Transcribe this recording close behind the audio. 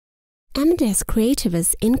Amadeus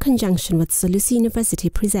Creativist, in conjunction with Solusi University,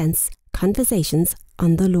 presents Conversations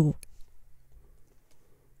on the Law.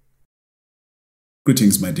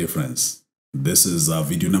 Greetings, my dear friends. This is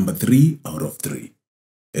video number 3 out of 3.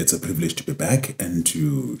 It's a privilege to be back and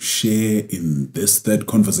to share in this third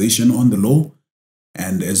conversation on the law.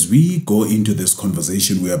 And as we go into this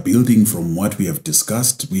conversation, we are building from what we have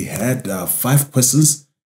discussed. We had 5 questions,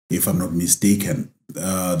 if I'm not mistaken.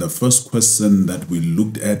 The first question that we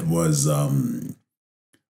looked at was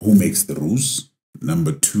who makes the rules?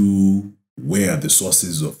 Number 2, where are the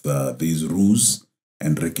sources of these rules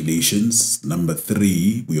and regulations? Number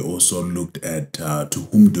 3, we also looked at to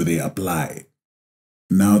whom do they apply?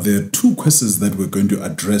 Now, there are 2 questions that we're going to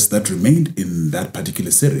address that remained in that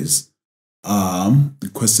particular series.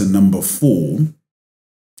 Question number 4,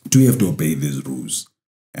 do we have to obey these rules?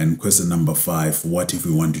 And question number 5, what if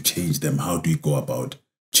we want to change them? How do we go about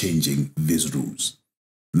changing these rules?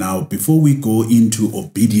 Now, before we go into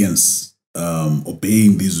obedience,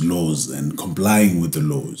 obeying these laws and complying with the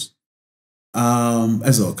laws,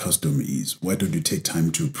 as our custom is, why don't you take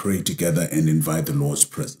time to pray together and invite the Lord's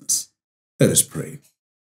presence? Let us pray.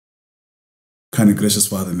 Kind and gracious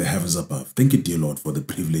Father in the heavens above, thank you, dear Lord, for the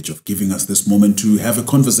privilege of giving us this moment to have a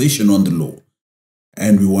conversation on the law.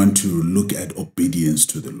 And we want to look at obedience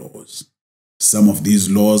to the laws. Some of these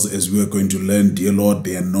laws, as we are going to learn, dear Lord,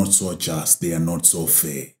 they are not so just, they are not so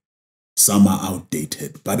fair. Some are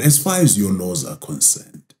outdated, but as far as your laws are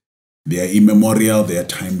concerned, they are immemorial, they are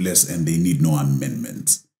timeless, and they need no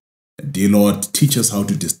amendments. Dear Lord, teach us how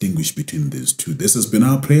to distinguish between these two. This has been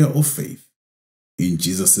our prayer of faith. In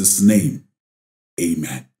Jesus' name,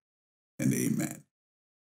 amen and amen.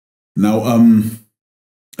 Now,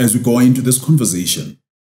 as we go into this conversation,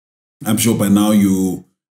 I'm sure by now you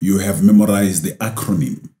have memorized the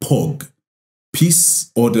acronym POG,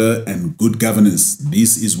 Peace, Order, and Good Governance.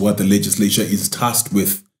 This is what the legislature is tasked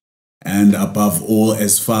with. And above all,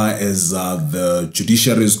 as far as the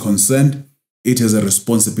judiciary is concerned, it has a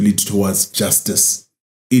responsibility towards justice.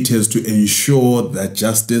 It has to ensure that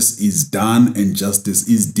justice is done and justice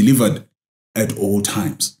is delivered at all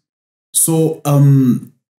times. So,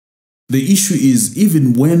 the issue is,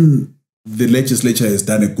 even when the legislature has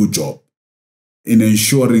done a good job in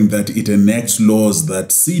ensuring that it enacts laws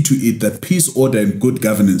that see to it that peace, order, and good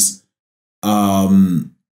governance are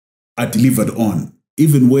delivered on,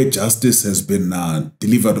 even where justice has been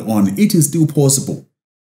delivered on, it is still possible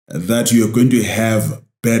that you are going to have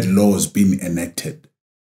bad laws being enacted.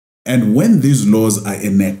 And when these laws are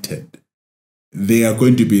enacted, they are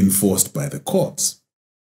going to be enforced by the courts.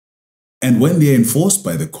 And when they are enforced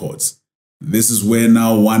by the courts, this is where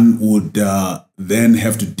now one would then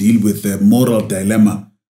have to deal with the moral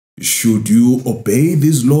dilemma. Should you obey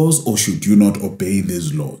these laws or should you not obey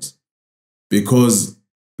these laws? Because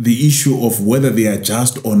the issue of whether they are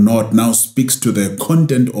just or not now speaks to the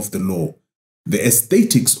content of the law, the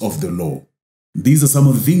aesthetics of the law. These are some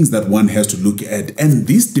of the things that one has to look at. And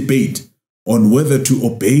this debate on whether to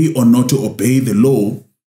obey or not to obey the law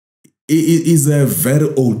is a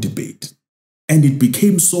very old debate. And it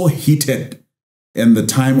became so heated in the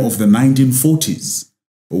time of the 1940s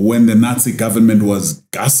when the Nazi government was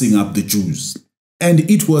gassing up the Jews. And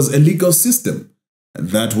it was a legal system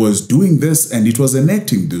that was doing this, and it was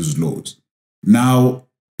enacting these laws. Now,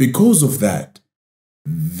 because of that,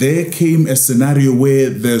 there came a scenario where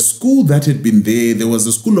the school that had been there was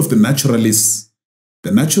a school of the naturalists.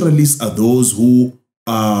 The naturalists are those who,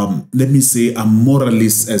 let me say, are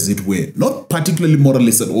moralists, as it were. Not particularly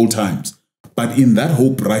moralists at all times, but in that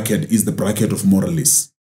whole bracket is the bracket of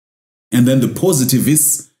moralists. And then the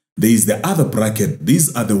positivists, there is the other bracket.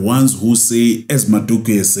 These are the ones who say, as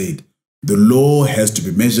Maduku has said, the law has to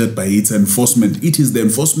be measured by its enforcement. It is the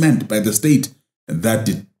enforcement by the state that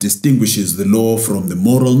distinguishes the law from the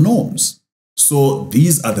moral norms. So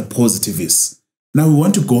these are the positivists. Now we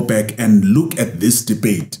want to go back and look at this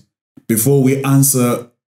debate before we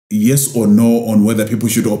answer yes or no on whether people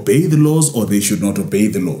should obey the laws or they should not obey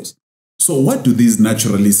the laws. So what do these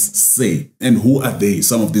naturalists say, and who are they,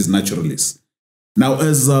 some of these naturalists? Now,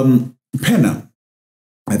 as Penner,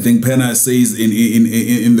 I think Penner says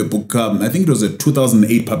in the book, I think it was a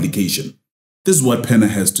 2008 publication, this is what Penner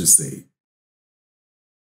has to say.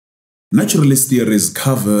 Naturalist theories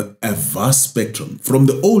cover a vast spectrum from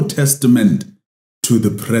the Old Testament to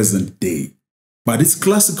the present day, but its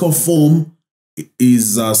classical form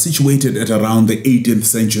is situated at around the 18th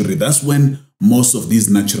century. That's when most of these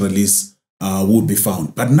naturalists would be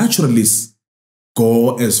found. But naturalists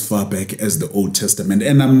go as far back as the Old Testament.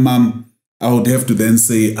 And I would have to then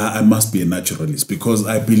say I must be a naturalist because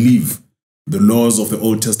I believe the laws of the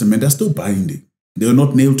Old Testament are still binding. They are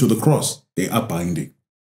not nailed to the cross. They are binding.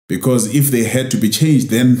 Because if they had to be changed,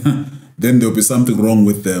 then there'll be something wrong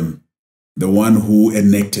with them, the one who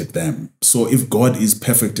enacted them. So if God is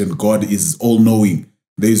perfect and God is all-knowing,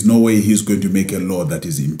 there is no way he's going to make a law that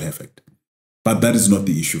is imperfect. But that is not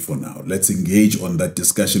the issue for now. Let's engage on that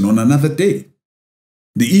discussion on another day.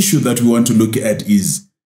 The issue that we want to look at is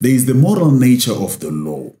there is the moral nature of the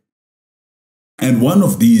law. And one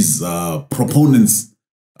of these proponents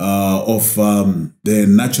of the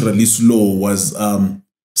naturalist law was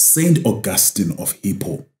Saint Augustine of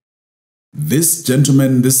Hippo. This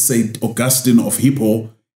gentleman, this Saint Augustine of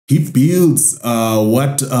Hippo, he builds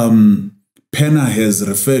what Penner has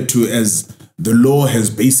referred to as the law has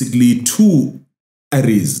basically two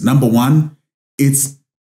areas. Number one, it's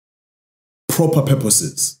proper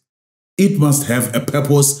purposes. It must have a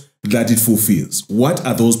purpose that it fulfills. What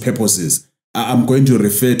are those purposes? I'm going to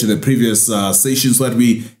refer to the previous session so that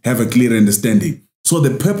we have a clear understanding. So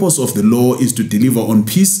the purpose of the law is to deliver on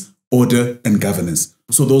peace, order, and governance.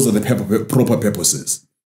 So those are the proper purposes.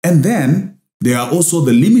 And then there are also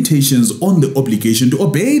the limitations on the obligation to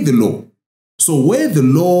obey the law. So where the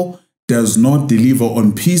law does not deliver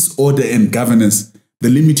on peace, order, and governance, the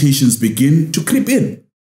limitations begin to creep in.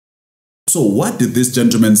 So what did this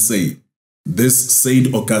gentleman say? This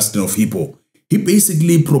Saint Augustine of Hippo. He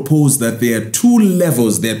basically proposed that there are two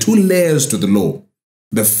levels, there are two layers to the law.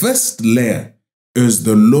 The first layer is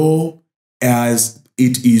the law as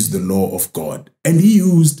it is the law of God. And he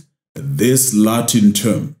used this Latin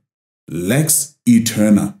term, lex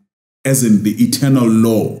eterna, as in the eternal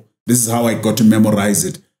law. This is how I got to memorize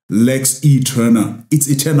it. Lex eterna. It's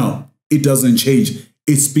eternal. It doesn't change.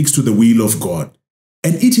 It speaks to the will of God.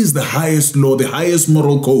 And it is the highest law, the highest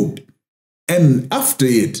moral code. And after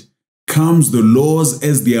it comes the laws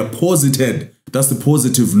as they are posited. That's the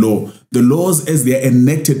positive law. The laws as they are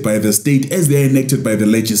enacted by the state, as they are enacted by the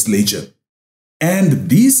legislature. And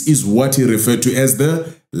this is what he referred to as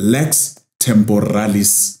the lex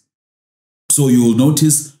temporalis. So you will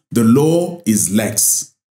notice the law is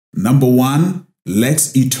lex. Number one,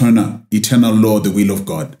 lex eterna, eternal law, the will of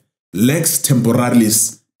God. Lex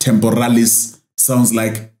temporalis, temporalis sounds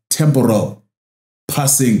like temporal,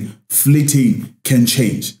 passing, fleeting, can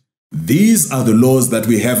change. These are the laws that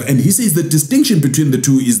we have. And he says the distinction between the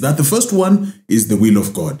two is that the first one is the will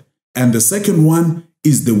of God. And the second one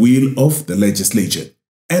is the will of the legislature.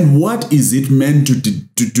 And what is it meant to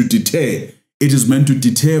deter? It is meant to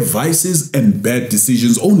deter vices and bad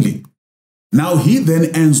decisions only. Now he then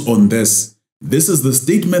ends on this. This is the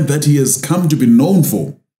statement that he has come to be known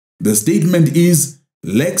for. The statement is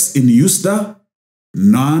lex in justa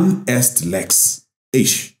non est lex.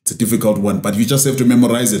 Ish. It's a difficult one, but you just have to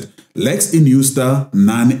memorize it. Lex in justa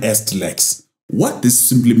non est lex. What this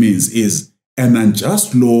simply means is an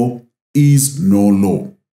unjust law is no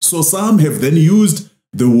law. So some have then used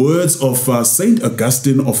the words of Saint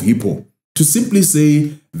Augustine of Hippo to simply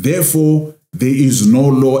say, therefore, there is no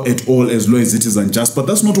law at all as long as it is unjust. But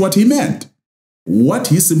that's not what he meant. What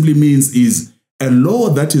he simply means is a law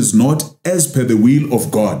that is not as per the will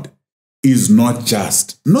of God is not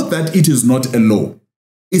just. Not that it is not a law.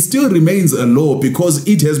 It still remains a law because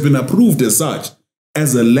it has been approved as such,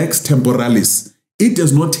 as a lex temporalis. It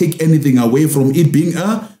does not take anything away from it being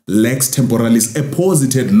a lex temporalis, a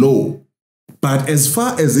posited law. But as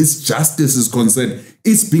far as its justice is concerned,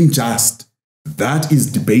 it's being just. That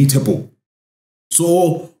is debatable.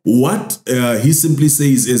 So what he simply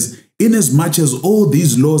says is, inasmuch as all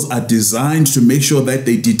these laws are designed to make sure that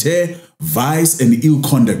they deter vice and ill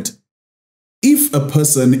conduct, if a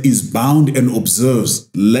person is bound and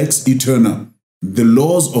observes lex eterna, the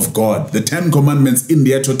laws of God, the 10 commandments in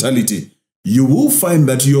their totality, you will find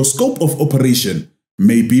that your scope of operation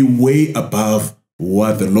may be way above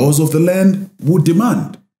what the laws of the land would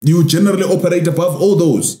demand. You generally operate above all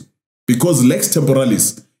those because lex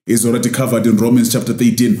temporalis is already covered in Romans chapter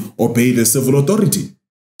 13, obey the civil authority.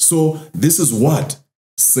 So this is what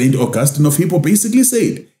Saint Augustine of Hippo basically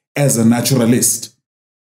said as a naturalist.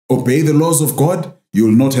 Obey the laws of God, you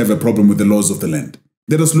will not have a problem with the laws of the land.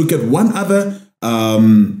 Let us look at one other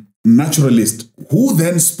naturalist who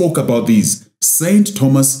then spoke about these, Saint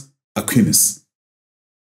Thomas Aquinas.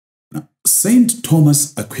 Now, Saint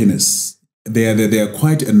Thomas Aquinas, there are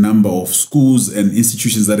quite a number of schools and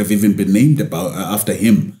institutions that have even been named after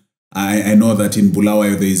him. I know that in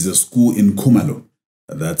Bulawayo there is a school in Kumalo.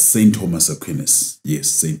 That's Saint Thomas Aquinas. Yes,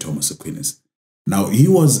 Saint Thomas Aquinas. Now, he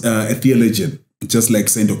was a theologian, just like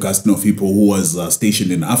Saint Augustine of Hippo, who was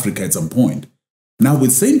stationed in Africa at some point. Now,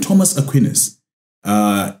 with Saint Thomas Aquinas,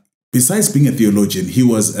 besides being a theologian, he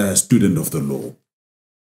was a student of the law.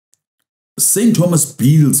 St. Thomas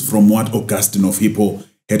builds from what Augustine of Hippo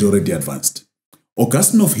had already advanced.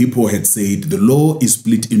 Augustine of Hippo had said the law is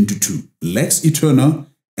split into two, lex eterna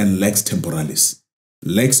and lex temporalis.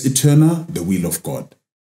 Lex eterna, the will of God,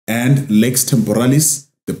 and lex temporalis,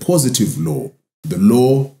 the positive law, the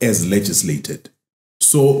law as legislated.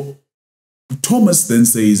 So Thomas then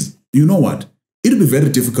says, you know what? It'll be very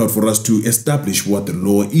difficult for us to establish what the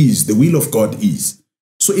law is, the will of God is.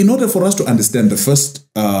 So in order for us to understand the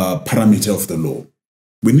first parameter of the law,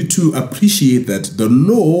 we need to appreciate that the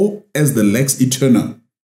law as the lex eterna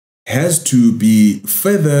has to be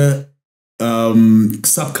further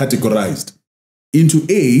subcategorized into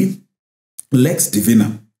a lex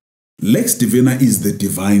divina. Lex divina is the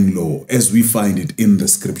divine law as we find it in the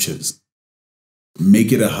scriptures.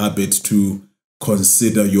 Make it a habit to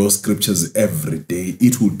consider your scriptures every day.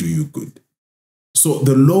 It will do you good. So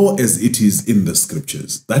the law as it is in the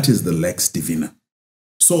scriptures, that is the lex divina.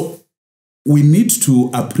 So we need to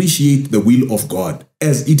appreciate the will of God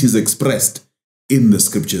as it is expressed in the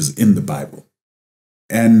scriptures, in the Bible.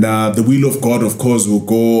 And the will of God, of course, will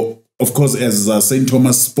go, of course, as St.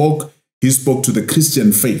 Thomas spoke, he spoke to the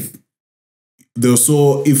Christian faith.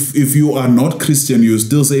 So if you are not Christian, you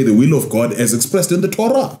still say the will of God as expressed in the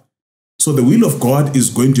Torah. So the will of God is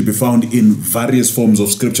going to be found in various forms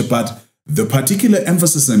of scripture, but the particular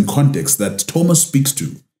emphasis and context that Thomas speaks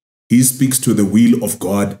to, he speaks to the will of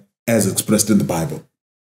God as expressed in the Bible.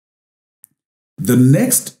 The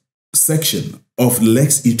next section of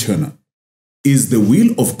lex eterna is the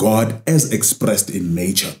will of God as expressed in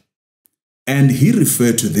nature. And he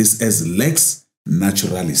referred to this as lex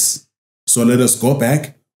naturalis. So let us go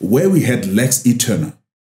back where we had lex eterna.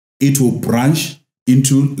 It will branch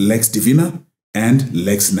into lex divina and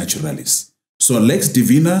lex naturalis. So lex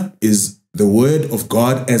divina is the word of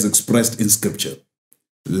God as expressed in scripture.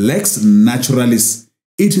 Lex naturalis,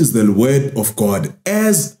 it is the word of God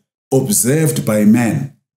as observed by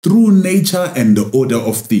man through nature and the order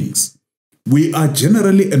of things. We are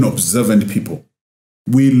generally an observant people.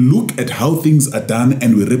 We look at how things are done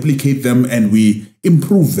and we replicate them and we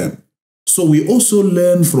improve them. So we also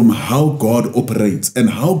learn from how God operates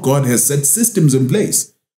and how God has set systems in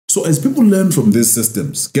place. So as people learn from these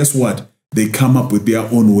systems, guess what? They come up with their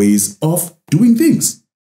own ways of doing things.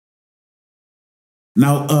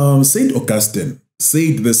 Now, St. Augustine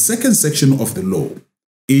said the second section of the law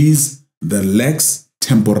is the lex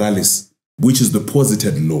temporalis, which is the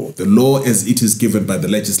posited law, the law as it is given by the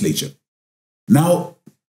legislature. Now,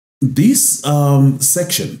 this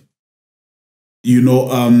section,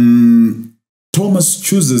 Thomas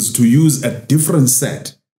chooses to use a different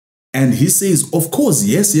set. And he says, of course,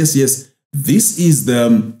 yes, this is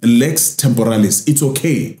the lex temporalis. It's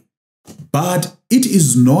okay. But it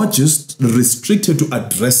is not just restricted to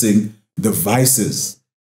addressing the vices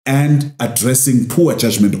and addressing poor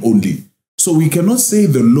judgment only. So we cannot say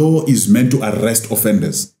the law is meant to arrest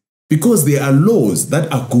offenders because there are laws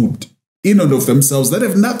that are good in and of themselves that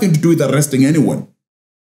have nothing to do with arresting anyone.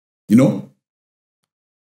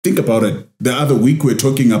 Think about it. The other week we're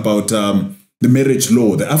talking about the marriage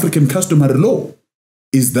law, the African customary law.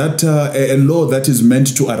 Is that a law that is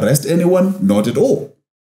meant to arrest anyone? Not at all.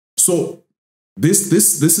 So this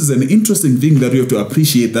is an interesting thing that we have to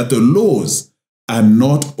appreciate, that the laws are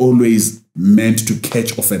not always meant to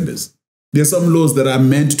catch offenders. There are some laws that are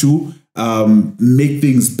meant to make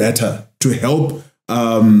things better, to help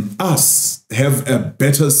us have a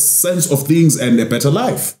better sense of things and a better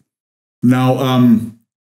life. Now,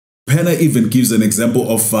 Penna even gives an example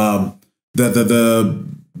of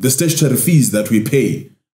the statutory fees that we pay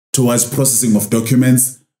towards processing of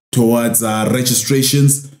documents, towards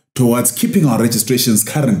registrations, towards keeping our registrations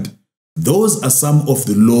current. Those are some of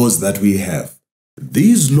the laws that we have.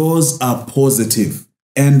 These laws are positive.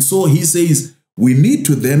 And so he says we need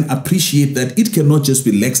to then appreciate that it cannot just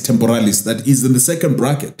be lex temporalis that is in the second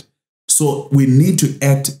bracket. So we need to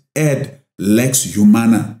add lex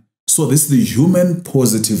humana. So this is the human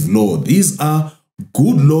positive law. These are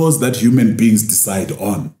good laws that human beings decide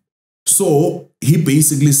on. So he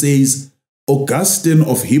basically says Augustine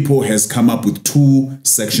of Hippo has come up with two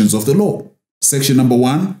sections of the law. Section number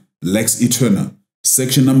 1, lex eterna.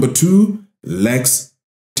 Section number 2, lex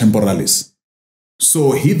temporalis.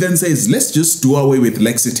 So he then says, let's just do away with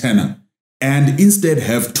lex eterna and instead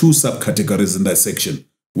have two subcategories in that section.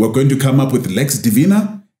 We're going to come up with lex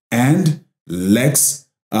divina and lex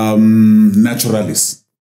naturalis.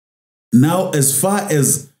 Now, as far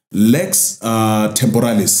as lex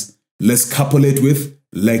temporalis, let's couple it with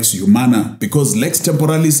lex humana, because lex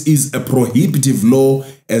temporalis is a prohibitive law,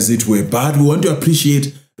 as it were. But we want to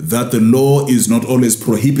appreciate that the law is not always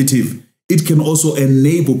prohibitive. it can also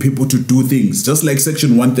enable people to do things. Just like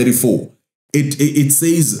Section 134, it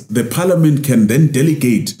says the Parliament can then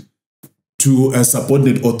delegate to a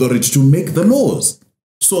subordinate authority to make the laws.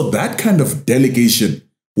 So that kind of delegation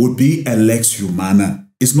would be a lex humana.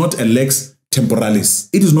 It's not a lex temporalis.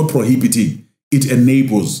 It is not prohibiting. It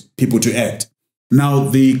enables people to act. Now,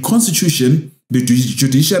 the Constitution, the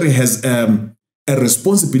judiciary has a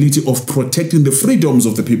responsibility of protecting the freedoms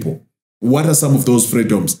of the people. What are some of those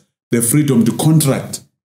freedoms? The freedom to contract.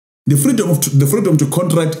 The freedom to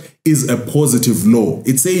contract is a positive law.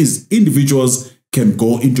 It says individuals can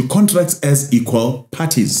go into contracts as equal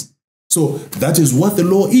parties. So that is what the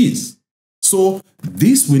law is. So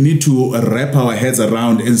this we need to wrap our heads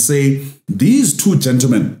around and say, these two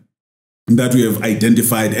gentlemen that we have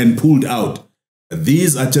identified and pulled out,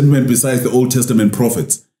 these are gentlemen besides the Old Testament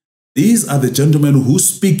prophets. These are the gentlemen who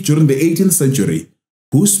speak during the 18th century,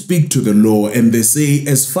 who speak to the law, and they say,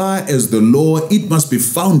 as far as the law, it must be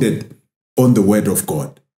founded on the word of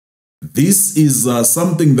God. This is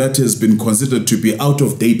something that has been considered to be out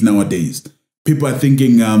of date nowadays. People are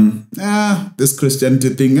thinking, this Christianity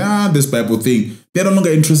thing, this Bible thing, they're no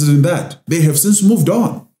longer interested in that. They have since moved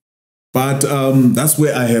on. But that's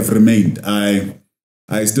where I have remained.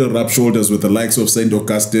 I still rub shoulders with the likes of St.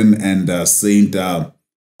 Augustine and St.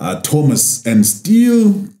 Thomas, and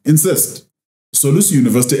still insist Solusi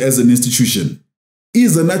University as an institution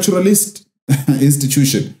is a naturalist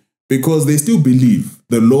institution, because they still believe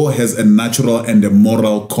the law has a natural and a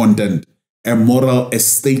moral content, a moral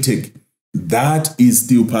aesthetic that is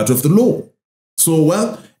still part of the law. So,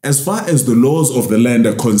 well, as far as the laws of the land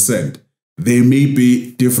are concerned, they may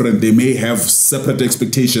be different, they may have separate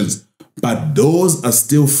expectations, but those are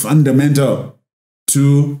still fundamental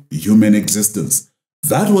to human existence.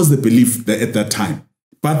 That was the belief at that time.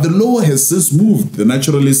 But the law has since moved. The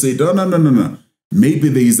naturalists say, no. Maybe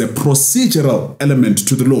there is a procedural element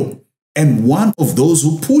to the law. And one of those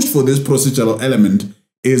who pushed for this procedural element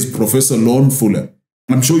is Professor Lon Fuller.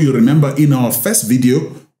 I'm sure you remember in our first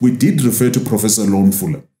video, we did refer to Professor Lon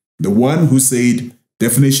Fuller, the one who said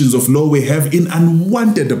definitions of law we have in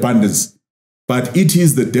unwanted abundance, but it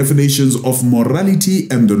is the definitions of morality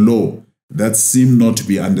and the law that seem not to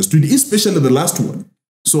be understood, especially the last one.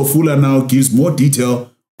 So Fuller now gives more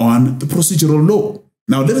detail on the procedural law.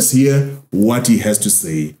 Now let us hear what he has to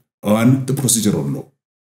say on the procedural law.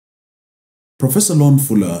 Professor Lon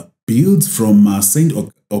Fuller builds from St.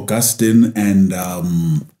 Augustine and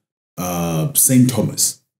St.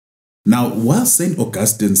 Thomas. Now, while St.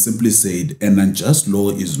 Augustine simply said an unjust law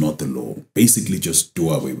is not the law, basically just do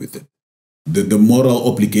away with it. The moral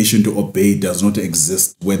obligation to obey does not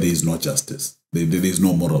exist where there is no justice. There is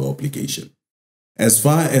no moral obligation. As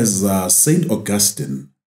far as St. Augustine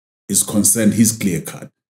is concerned, he's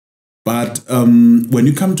clear-cut. But when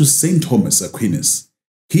you come to St. Thomas Aquinas,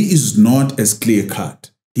 he is not as clear-cut.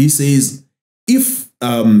 He says, if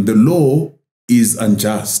the law is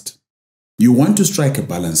unjust, you want to strike a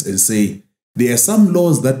balance and say, there are some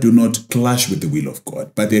laws that do not clash with the will of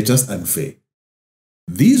God, but they're just unfair.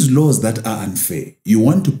 These laws that are unfair, you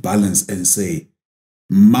want to balance and say,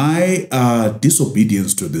 my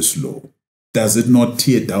disobedience to this law, does it not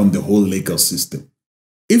tear down the whole legal system?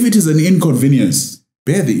 If it is an inconvenience,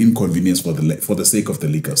 bear the inconvenience for the sake of the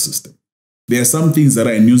legal system. There are some things that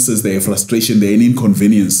are a nuisance, they are frustration, they are an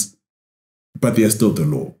inconvenience, but they are still the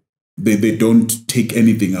law. They don't take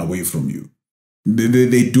anything away from you.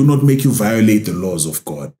 They do not make you violate the laws of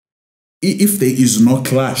God. If there is no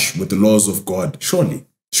clash with the laws of God, surely,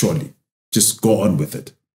 just go on with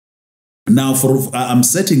it. Now, I'm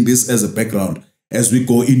setting this as a background as we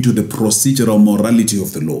go into the procedural morality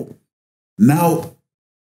of the law. Now,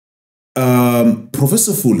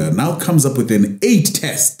 Professor Fuller now comes up with an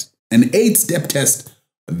 8-step test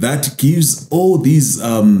that gives all these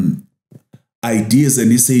ideas,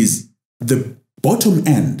 and he says the bottom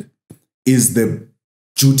end is the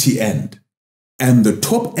duty end, and the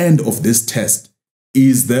top end of this test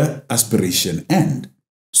is the aspiration end.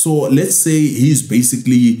 So let's say he's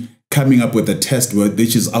basically coming up with a test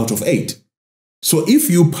which is out of 8. So if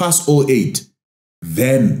you pass all 8,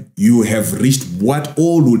 then you have reached what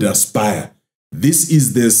all would aspire. This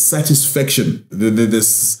is the satisfaction,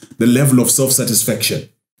 the level of self-satisfaction.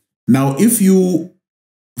 Now, if you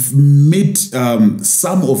meet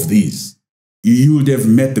some of these, you would have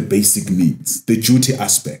met the basic needs, the duty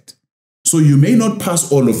aspect. So you may not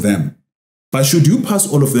pass all of them, but should you pass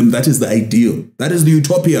all of them, that is the ideal, that is the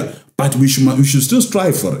utopia, but we should still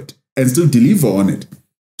strive for it and still deliver on it.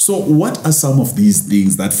 So what are some of these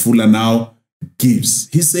things that Fuller now gives?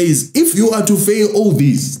 He says, if you are to fail all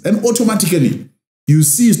these, then automatically you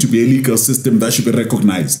cease to be a legal system that should be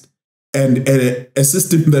recognized. and a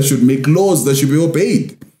system that should make laws that should be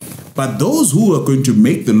obeyed. But those who are going to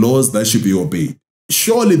make the laws that should be obeyed,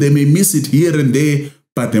 surely they may miss it here and there,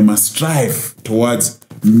 but they must strive towards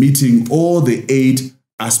meeting all the 8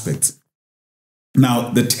 aspects. Now,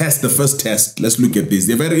 the first test, let's look at this.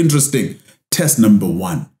 They're very interesting. Test number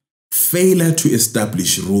 1, failure to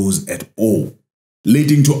establish rules at all,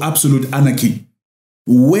 leading to absolute anarchy,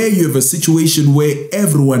 where you have a situation where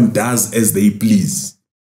everyone does as they please.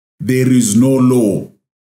 There is no law.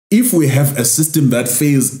 If we have a system that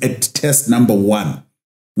fails at test number 1,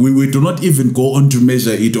 we do not even go on to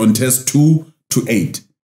measure it on test 2 to 8.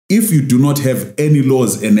 If you do not have any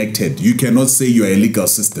laws enacted, you cannot say you are a legal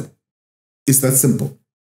system. It's that simple.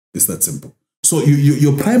 It's that simple. So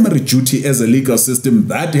your primary duty as a legal system,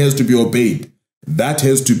 that has to be obeyed. That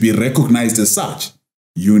has to be recognized as such.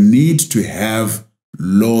 You need to have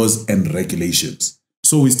laws and regulations.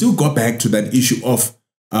 So we still go back to that issue of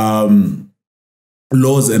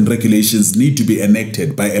laws and regulations need to be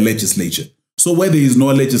enacted by a legislature. So where there is no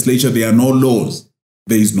legislature, there are no laws.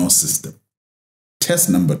 There is no system. Test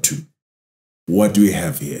number 2. What do we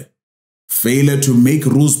have here? Failure to make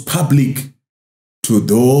rules public to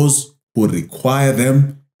those who require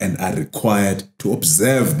them and are required to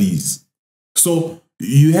observe these. So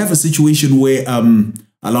you have a situation where,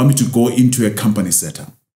 allow me to go into a company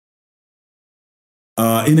setup.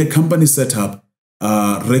 In a company setup,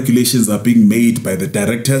 regulations are being made by the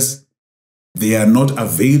directors. They are not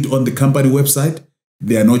availed on the company website.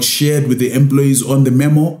 They are not shared with the employees on the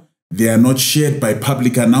memo. They are not shared by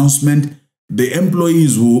public announcement. The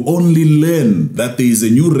employees will only learn that there is a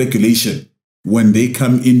new regulation when they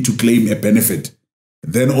come in to claim a benefit.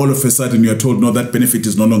 Then all of a sudden you are told, no, that benefit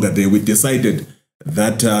is no longer there. We decided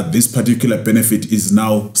that this particular benefit is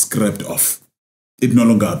now scrapped off. It no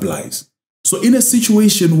longer applies. So in a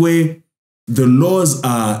situation where the laws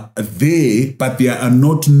are there, but they are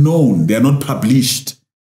not known, they are not published,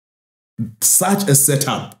 such a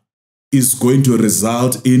setup is going to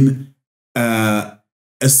result in a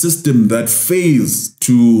system that fails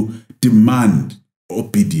to demand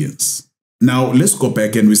obedience. Now, let's go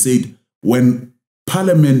back and we said when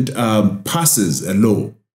Parliament passes a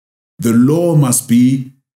law, the law must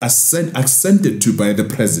be assented to by the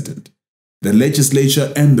President, the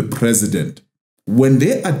legislature and the President. When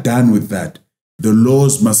they are done with that, the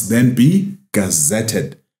laws must then be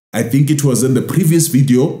gazetted. I think it was in the previous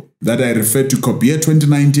video that I referred to COBIA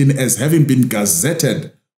 2019 as having been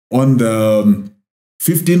gazetted on the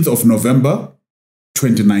 15th of November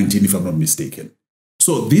 2019, if I'm not mistaken.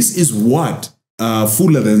 So this is what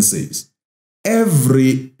Fuller then says.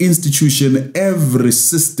 Every institution, every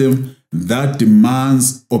system that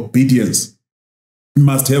demands obedience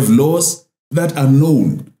must have laws that are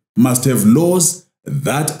known, must have laws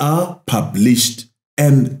that are published,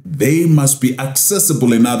 and they must be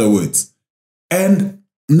accessible, in other words. And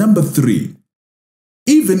number 3,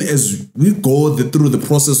 even as we go through the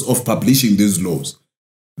process of publishing these laws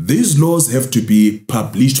have to be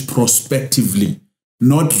published prospectively,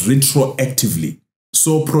 not retroactively.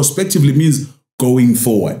 So prospectively means going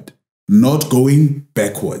forward, not going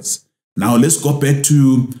backwards. Now let's go back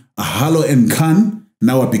to Harlow and Khan.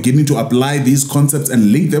 Now are beginning to apply these concepts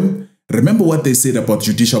and link them. Remember what they said about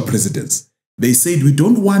judicial precedents. They said we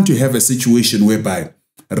don't want to have a situation whereby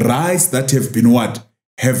rights that have been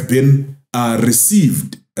have been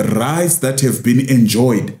received, rights that have been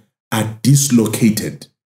enjoyed are dislocated.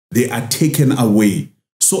 They are taken away.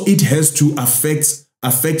 So it has to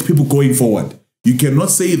affect people going forward. You cannot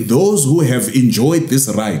say those who have enjoyed this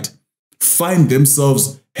right find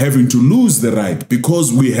themselves having to lose the right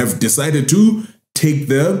because we have decided to take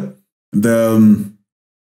the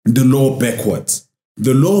law backwards.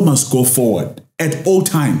 The law must go forward at all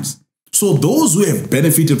times. So those who have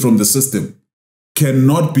benefited from the system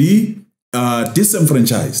cannot be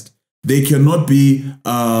disenfranchised. They cannot be,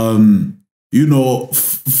 find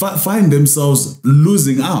themselves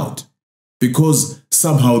losing out because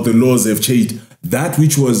somehow the laws have changed. That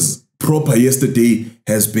which was proper yesterday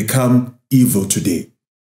has become evil today.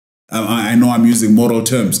 I know I'm using moral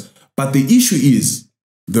terms, but the issue is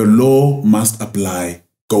the law must apply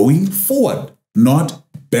going forward, not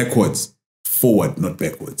backwards. Forward, not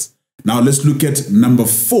backwards. Now let's look at number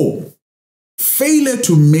 4. Failure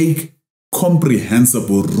to make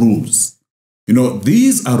comprehensible rules.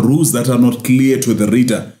 These are rules that are not clear to the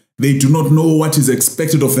reader. They do not know what is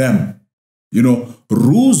expected of them.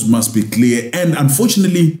 Rules must be clear, and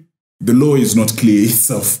unfortunately, the law is not clear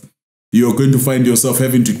itself. You're going to find yourself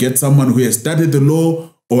having to get someone who has studied the law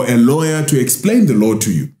or a lawyer to explain the law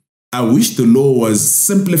to you. I wish the law was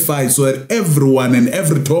simplified so that everyone and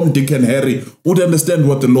every Tom, Dick, and Harry would understand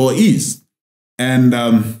what the law is. And,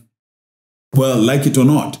 well, like it or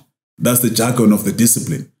not, that's the jargon of the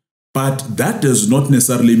discipline. But that does not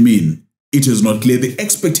necessarily mean it is not clear. The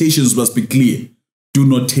expectations must be clear. Do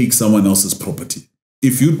not take someone else's property.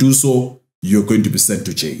 If you do so, you're going to be sent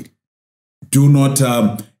to jail. Do not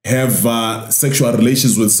have sexual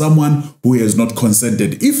relations with someone who has not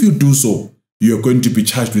consented. If you do so, you're going to be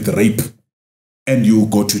charged with rape and you will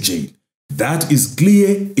go to jail. That is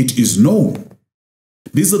clear. It is known.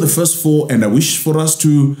 These are the first four, and I wish for us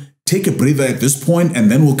to take a breather at this point, and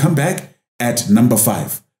then we'll come back at number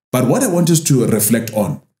 5. But what I want us to reflect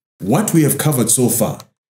on, what we have covered so far,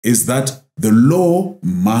 is that the law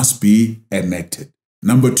must be enacted.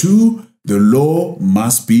 Number 2, the law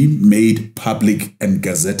must be made public and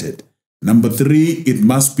gazetted. Number 3, it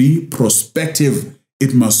must be prospective.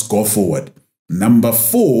 It must go forward. Number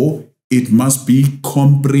 4, it must be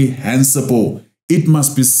comprehensible. It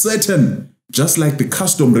must be certain. Just like the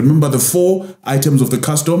custom, remember the 4 items of the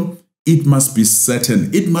custom? It must be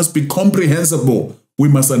certain. It must be comprehensible. We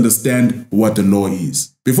must understand what the law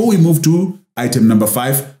is. Before we move to item number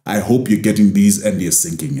 5, I hope you're getting these and you're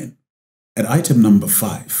sinking in. At item number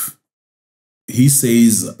 5, he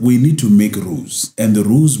says we need to make rules, and the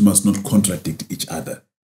rules must not contradict each other.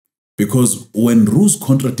 Because when rules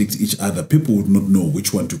contradict each other, people would not know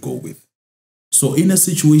which one to go with. So in a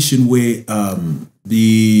situation where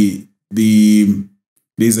there's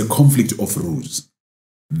a conflict of rules,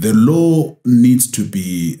 the law needs to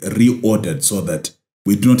be reordered so that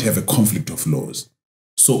we do not have a conflict of laws.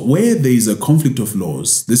 So where there is a conflict of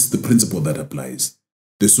laws, this is the principle that applies.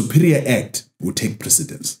 The superior act will take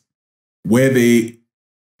precedence. Where the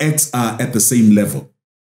acts are at the same level,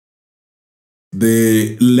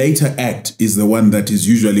 the later act is the one that is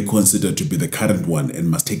usually considered to be the current one and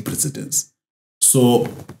must take precedence. So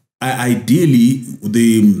ideally,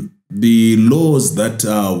 the laws that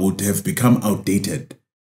would have become outdated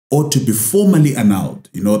ought to be formally annulled.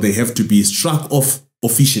 You know, they have to be struck off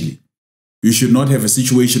officially. You should not have a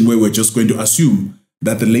situation where we're just going to assume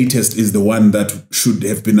that the latest is the one that should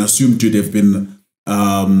have been assumed to have been,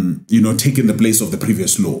 taken the place of the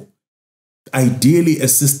previous law. Ideally, a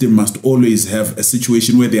system must always have a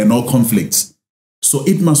situation where there are no conflicts. So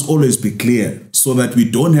it must always be clear so that we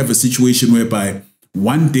don't have a situation whereby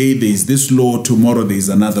one day there is this law, tomorrow there is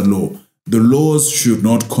another law. The laws should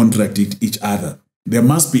not contradict each other. There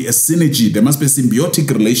must be a synergy. There must be a symbiotic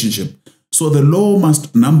relationship. So the law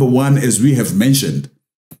must, number 1, as we have mentioned,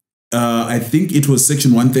 I think it was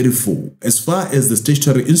section 134. As far as the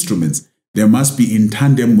statutory instruments, there must be in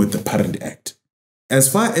tandem with the parent act. As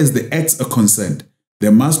far as the acts are concerned,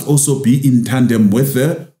 there must also be in tandem with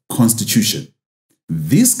the constitution.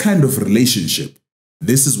 This kind of relationship,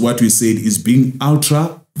 this is what we said is being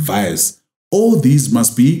ultra vires. All these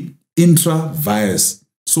must be intra vires.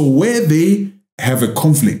 So where they have a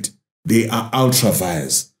conflict, they are ultra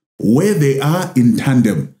vires. Where they are in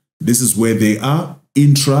tandem, this is where they are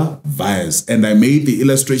intra vires. And I made the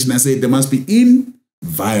illustration, I said there must be in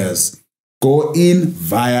vires. Go in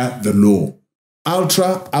via the law.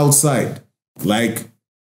 Ultra outside, like,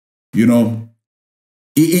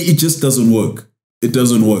 it just doesn't work. It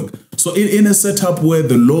doesn't work. So in a setup where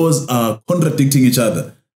the laws are contradicting each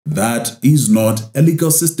other, that is not a legal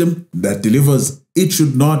system that delivers. It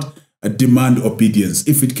should not demand obedience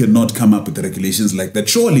if it cannot come up with regulations like that.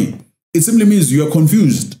 Surely, it simply means you are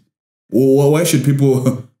confused. Why should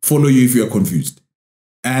people follow you if you are confused?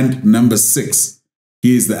 And number 6,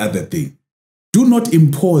 here's the other thing. Do not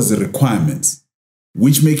impose requirements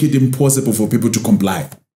which make it impossible for people to comply.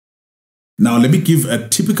 Now, let me give a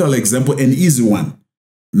typical example, an easy one.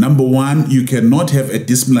 Number 1, you cannot have a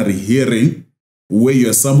disciplinary hearing where you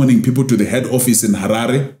are summoning people to the head office in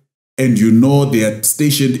Harare and you know they are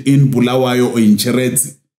stationed in Bulawayo or in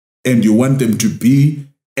Cheredzi and you want them to be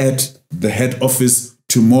at the head office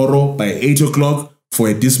tomorrow by 8 o'clock for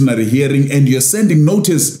a disciplinary hearing and you're sending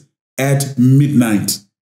notice at midnight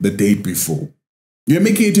the day before. You're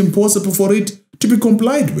making it impossible for it to be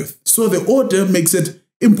complied with. So the order makes it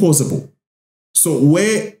impossible. So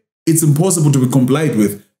where it's impossible to be complied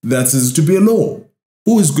with, that is to be a law.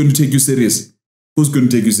 Who is going to take you serious? Who's going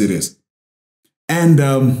to take you serious? And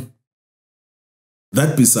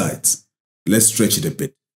that besides, let's stretch it a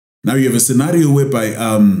bit. Now you have a scenario whereby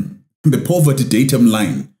the poverty datum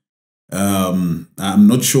line, I'm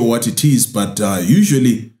not sure what it is, but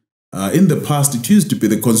usually in the past it used to be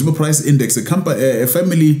the consumer price index. A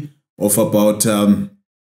family of about,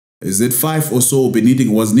 is it 5 or so,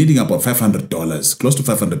 was needing about $500, close to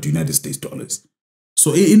 $500 United States dollars.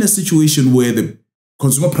 So in a situation where the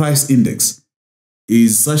consumer price index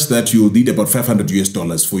is such that you'll need about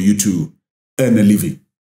 $500 for you to earn a living.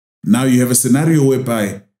 Now you have a scenario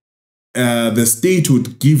whereby the state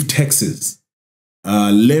would give taxes,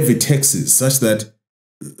 levy taxes, such that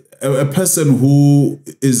a person who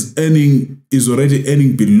is already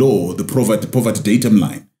earning below the poverty datum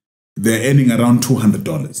line. They're earning around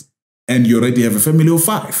 $200, and you already have a family of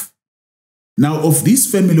 5. Now, of this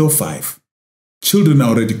family of 5, children are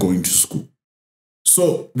already going to school.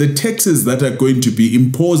 So the taxes that are going to be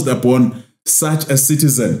imposed upon such a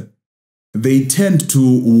citizen, they tend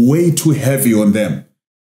to weigh too heavy on them.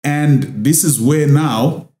 And this is where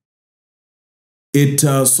now it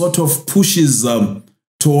sort of pushes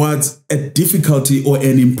towards a difficulty or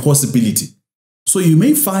an impossibility. So you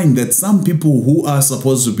may find that some people who are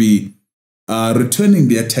supposed to be returning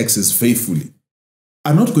their taxes faithfully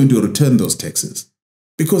are not going to return those taxes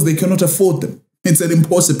because they cannot afford them. It's an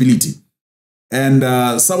impossibility. And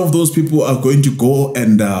some of those people are going to go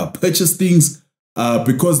and purchase things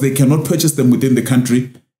because they cannot purchase them within the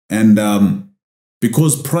country, and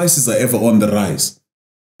because prices are ever on the rise.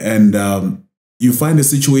 And you find a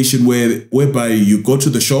situation whereby you go to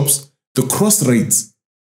the shops, the cross rates,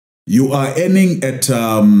 you are earning at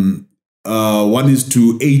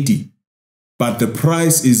 1:80, but the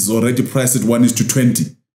price is already priced at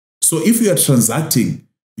 1:20. So if you are transacting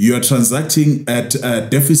at a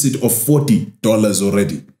deficit of $40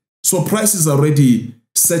 already. So prices are already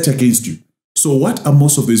set against you. So what are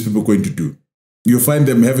most of these people going to do? You find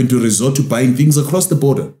them having to resort to buying things across the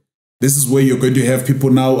border. This is where you're going to have people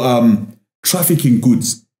now trafficking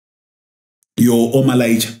goods. Your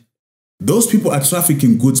Omalaija. Those people are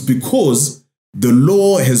trafficking goods because the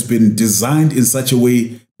law has been designed in such a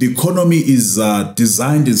way, the economy is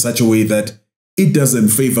designed in such a way that it doesn't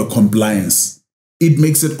favor compliance. It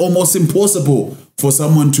makes it almost impossible for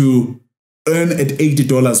someone to earn at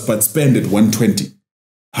 $80 but spend at $120.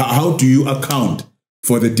 How do you account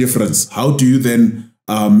for the difference? How do you then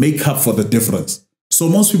make up for the difference? So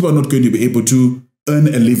most people are not going to be able to earn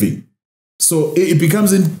a living. So it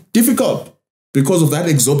becomes difficult because of that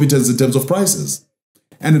exorbitance in terms of prices.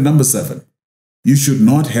 And at number 7, you should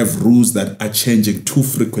not have rules that are changing too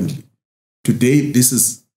frequently. Today, this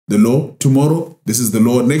is the law. Tomorrow, this is the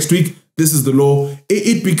law. Next week, this is the law.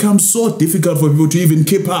 It becomes so difficult for people to even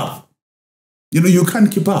keep up. You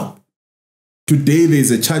can't keep up. Today,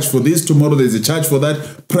 there's a charge for this. Tomorrow, there's a charge for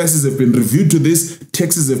that. Prices have been reviewed to this.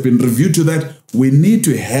 Taxes have been reviewed to that. We need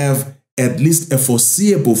to have at least a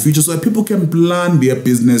foreseeable future so that people can plan their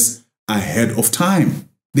business ahead of time.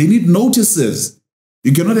 They need notices.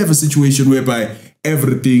 You cannot have a situation whereby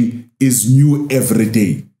everything is new every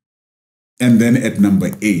day. And then at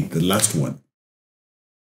number 8, the last one.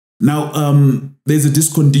 Now, there's a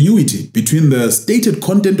discontinuity between the stated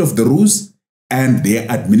content of the rules and their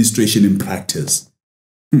administration in practice.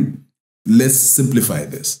 Let's simplify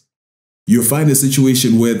this. You find a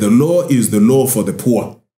situation where the law is the law for the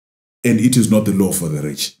poor and it is not the law for the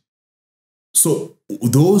rich. So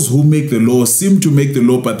those who make the law seem to make the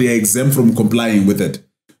law, but they are exempt from complying with it.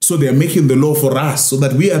 So they are making the law for us so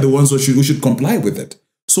that we are the ones who should comply with it.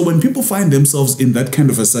 So when people find themselves in that kind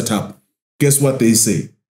of a setup, guess what they say?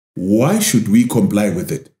 Why should we comply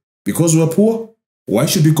with it? Because we're poor? Why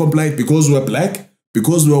should we comply? Because we're black?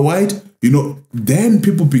 Because we're white? Then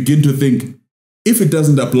people begin to think, if it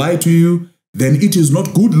doesn't apply to you, then it is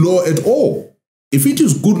not good law at all. If it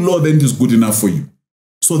is good law, then it is good enough for you.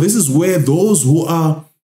 So this is where those who are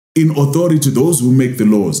in authority, those who make the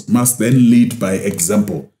laws, must then lead by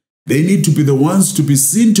example. They need to be the ones to be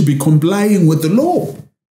seen to be complying with the law.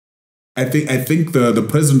 I think the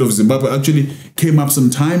president of Zimbabwe actually came up some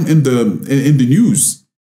time in the news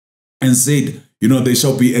and said, there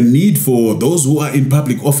shall be a need for those who are in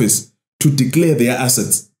public office to declare their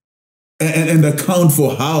assets and account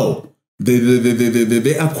for how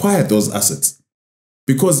they acquired those assets.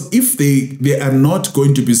 Because if they are not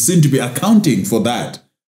going to be seen to be accounting for that,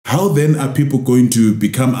 how then are people going to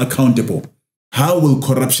become accountable? How will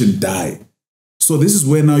corruption die? So this is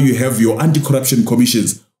where now you have your anti-corruption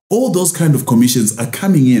commissions. All those kind of commissions are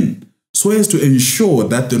coming in so as to ensure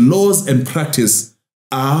that the laws and practice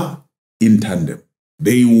are in tandem.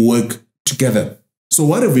 They work together. So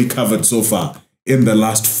what have we covered so far in the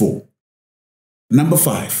last 4? Number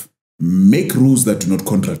 5, make rules that do not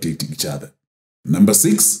contradict each other. Number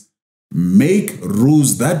 6, make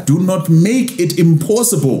rules that do not make it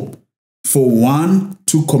impossible for one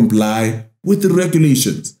to comply with the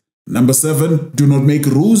regulations. Number 7, do not make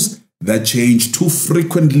rules that change too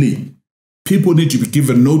frequently. People need to be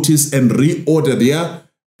given notice and reorder their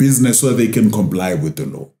business so they can comply with the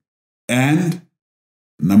law. And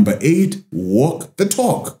Number 8, walk the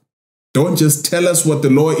talk. Don't just tell us what the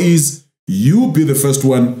law is. You be the first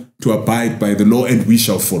one to abide by the law and we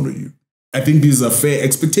shall follow you. I think these are fair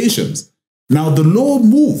expectations. Now, the law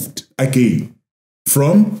moved again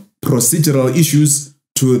from procedural issues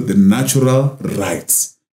to the natural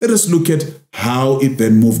rights. Let us look at how it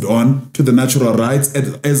then moved on to the natural rights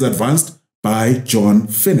as advanced by John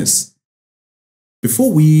Finnis.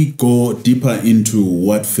 Before we go deeper into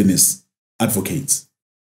what Finnis advocates,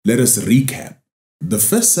 let us recap. The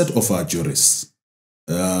first set of our jurists,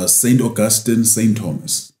 St. Augustine, St.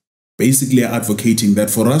 Thomas, basically are advocating that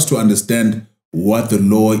for us to understand what the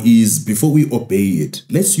law is before we obey it,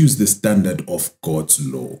 let's use the standard of God's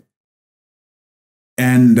law.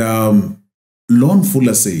 And Lon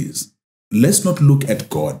Fuller says, let's not look at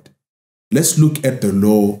God. Let's look at the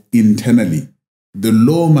law internally. The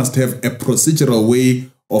law must have a procedural way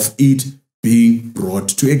of it being brought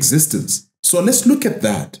to existence. So let's look at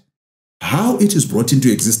that. How it is brought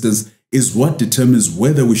into existence is what determines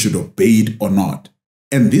whether we should obey it or not.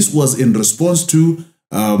 And this was in response to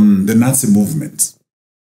the Nazi movement.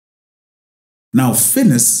 Now,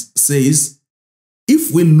 Finnis says,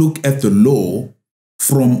 if we look at the law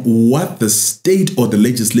from what the state or the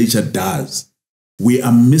legislature does, we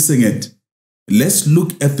are missing it. Let's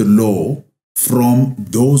look at the law from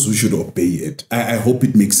those who should obey it. I hope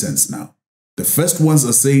it makes sense now. The first ones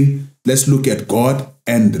are saying, let's look at God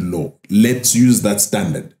and the law. Let's use that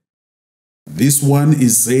standard. This one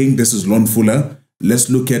is saying, this is Lon Fuller, let's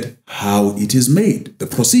look at how it is made. The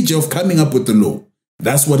procedure of coming up with the law.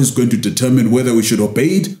 That's what is going to determine whether we should obey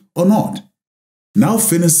it or not. Now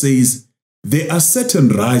Finnis says, there are certain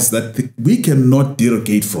rights that we cannot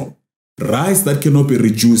derogate from. Rights that cannot be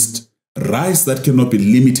reduced. Rights that cannot be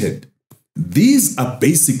limited. These are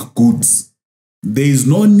basic goods. There is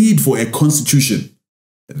no need for a constitution.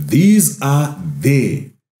 These are there.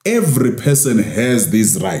 Every person has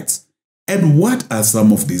these rights. And what are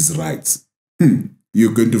some of these rights?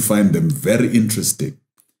 You're going to find them very interesting.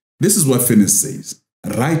 This is what Finnis says.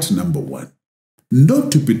 Right number 1,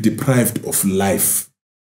 not to be deprived of life.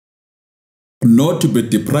 Not to be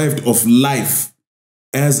deprived of life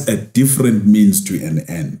as a different means to an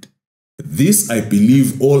end. This, I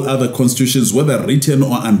believe, all other constitutions, whether written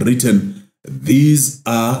or unwritten, these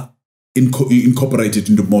are incorporated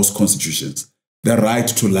into most constitutions. The right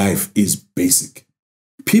to life is basic.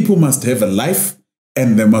 People must have a life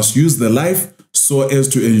and they must use the life so as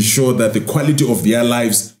to ensure that the quality of their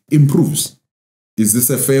lives improves. Is this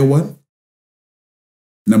a fair one?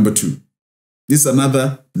 Number 2, this is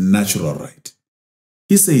another natural right.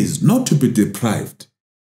 He says not to be deprived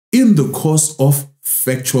in the course of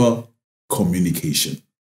factual communication.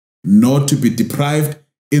 Not to be deprived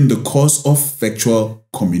in the course of factual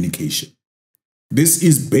communication. This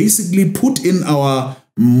is basically put in our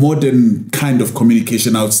modern kind of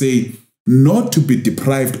communication. I would say not to be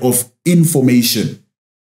deprived of information.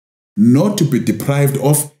 Not to be deprived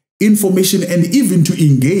of information and even to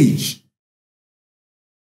engage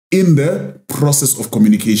in the process of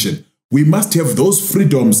communication. We must have those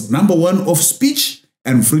freedoms. Number 1, of speech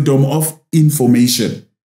and freedom of information.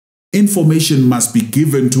 Information must be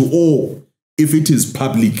given to all if it is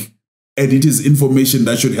public and it is information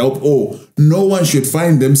that should help all. No one should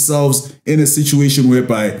find themselves in a situation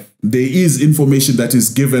whereby there is information that is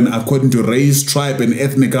given according to race, tribe, and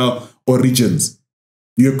ethnic origins.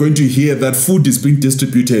 You're going to hear that food is being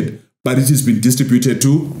distributed, but it is being distributed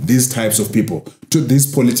to these types of people, to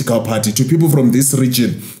this political party, to people from this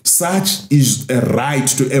region. Such is a right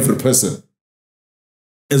to every person,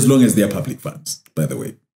 as long as they are public funds, by the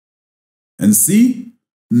way. And C,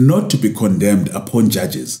 not to be condemned upon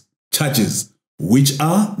charges which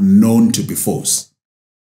are known to be false.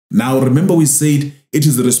 Now, remember we said it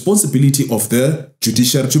is the responsibility of the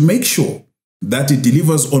judiciary to make sure that it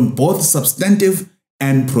delivers on both substantive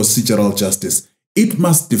and procedural justice. It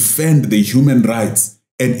must defend the human rights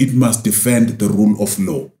and it must defend the rule of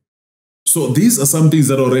law. So these are some things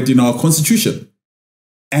that are already in our constitution.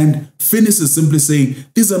 And Finnis is simply saying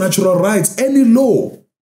these are natural rights. Any law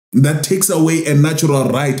that takes away a natural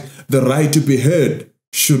right, the right to be heard,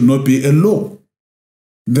 should not be a law.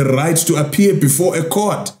 The right to appear before a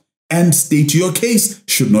court and state your case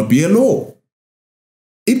should not be a law.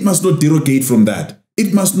 It must not derogate from that.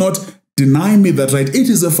 It must not deny me that right. It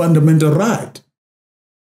is a fundamental right.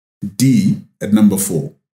 D, at number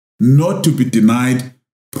 4, not to be denied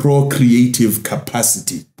procreative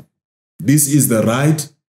capacity. This is the right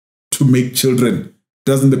to make children.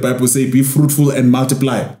 Doesn't the Bible say, be fruitful and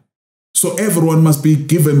multiply? So everyone must be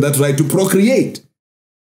given that right to procreate.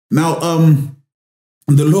 Now,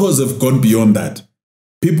 the laws have gone beyond that.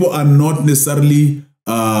 People are not necessarily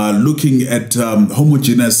looking at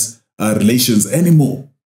homogeneous relations anymore.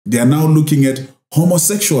 They are now looking at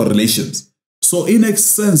homosexual relations. So in a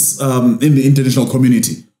sense, in the international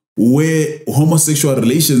community, where homosexual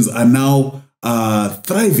relations are now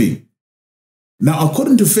thriving. Now,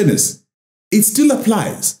 according to Finis, it still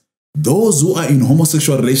applies. Those who are in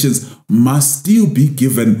homosexual relations must still be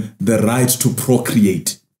given the right to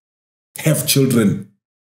procreate, have children.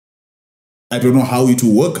 I don't know how it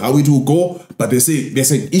will work, how it will go, but they say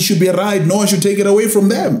it should be a right. No one should take it away from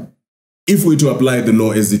them if we to apply the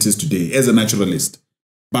law as it is today, as a naturalist.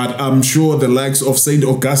 But I'm sure the likes of St.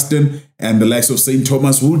 Augustine and the likes of St.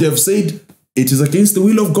 Thomas would have said it is against the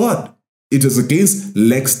will of God. It is against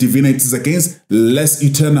lex divina. It is against lex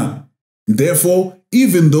eterna. Therefore,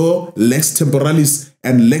 even though lex temporalis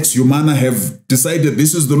and lex humana have decided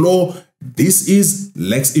this is the law, this is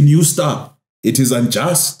lex injusta. It is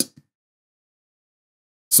unjust.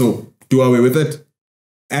 So do away with it.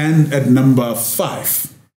 And at number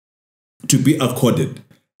 5, to be accorded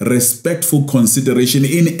respectful consideration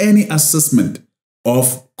in any assessment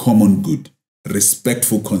of common good.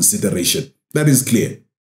 Respectful consideration. That is clear.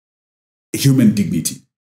 Human dignity.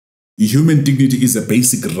 Human dignity is a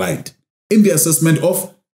basic right in the assessment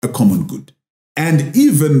of a common good. And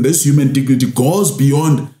even this human dignity goes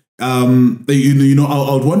beyond, I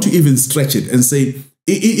would want to even stretch it and say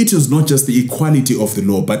it is not just the equality of the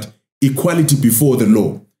law, but equality before the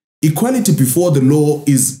law. Equality before the law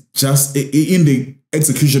is just in the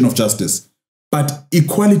execution of justice, but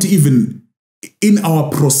equality even in our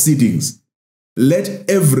proceedings. Let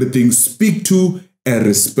everything speak to a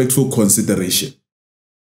respectful consideration.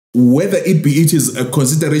 Whether it is a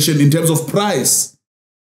consideration in terms of price,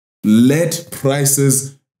 let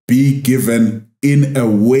prices be given in a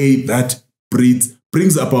way that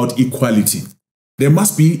brings about equality. There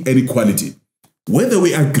must be an equality. Whether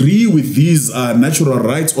we agree with these natural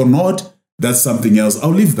rights or not, that's something else. I'll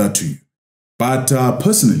leave that to you. But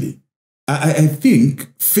personally, I think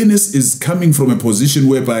Finis is coming from a position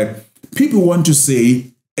whereby people want to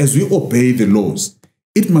say, as we obey the laws,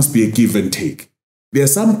 it must be a give and take. There are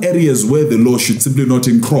some areas where the law should simply not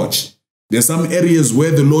encroach. There are some areas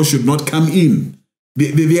where the law should not come in.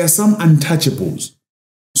 There are some untouchables.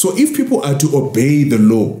 So if people are to obey the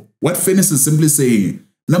law, what Finis is simply saying,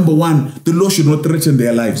 number 1, the law should not threaten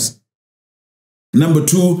their lives. Number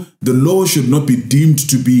 2, the law should not be deemed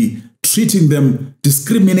to be treating them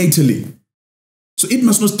discriminatorily. So it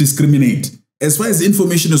must not discriminate. As far as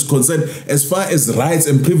information is concerned, as far as rights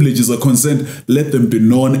and privileges are concerned, let them be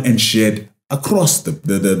known and shared across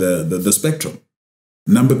the spectrum.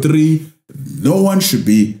 Number 3, no one should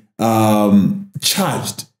be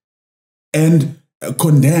charged and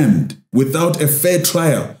condemned without a fair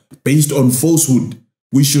trial based on falsehood.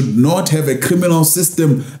 We should not have a criminal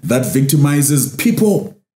system that victimizes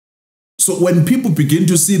people. So when people begin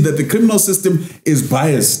to see that the criminal system is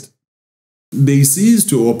biased, they cease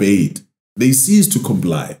to obey it. They cease to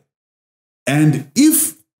comply. And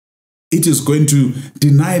if it is going to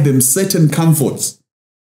deny them certain comforts,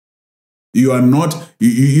 you are not,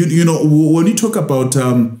 you know, when you talk about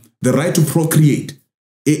the right to procreate,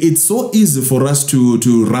 it's so easy for us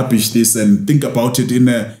to rubbish this and think about it in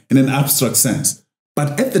an abstract sense.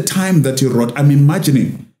 But at the time that he wrote, I'm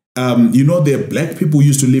imagining, there are black people who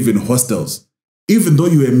used to live in hostels. Even though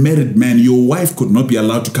you were a married man, your wife could not be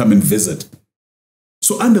allowed to come and visit.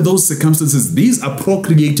 So under those circumstances, these are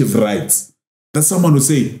procreative rights that someone would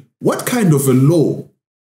say, what kind of a law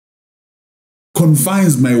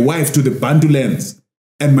confines my wife to the Bantu lands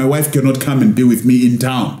and my wife cannot come and be with me in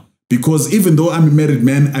town? Because even though I'm a married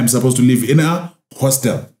man, I'm supposed to live in a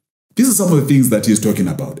hostel. These are some of the things that he's talking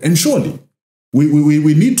about. And surely,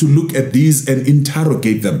 we need to look at these and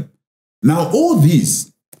interrogate them. Now, all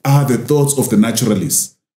these are the thoughts of the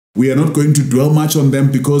naturalists. We are not going to dwell much on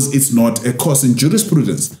them because it's not a course in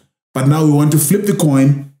jurisprudence. But now we want to flip the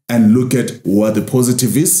coin and look at what the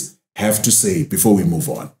positivists have to say before we move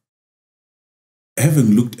on.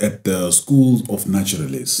 Having looked at the schools of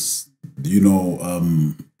naturalists,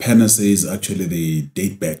 Penner says actually they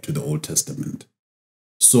date back to the Old Testament.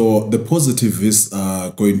 So the positivists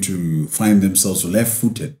are going to find themselves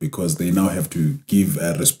left-footed because they now have to give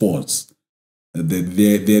a response.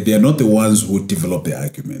 They are not the ones who develop the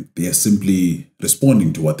argument. They are simply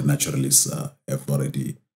responding to what the naturalists have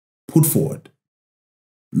already put forward.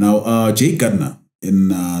 Now, J. Gardner, in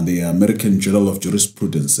the American Journal of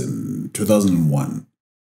Jurisprudence in 2001,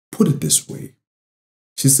 put it this way.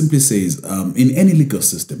 She simply says, in any legal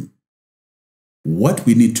system, what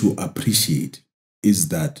we need to appreciate is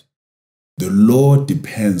that the law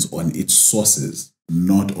depends on its sources,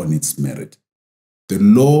 not on its merit. The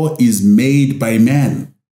law is made by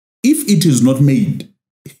man. If it is not made,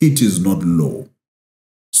 it is not law.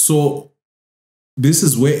 So this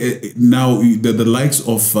is where now the likes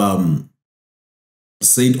of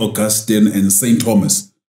Saint Augustine and Saint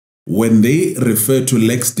Thomas, when they refer to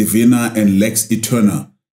lex divina and lex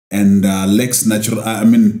eterna and lex natural,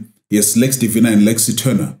 lex divina and lex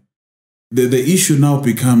eterna, the issue now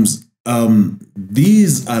becomes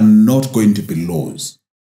these are not going to be laws.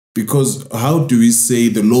 Because how do we say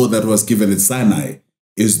the law that was given at Sinai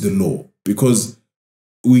is the law? Because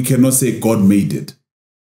we cannot say God made it.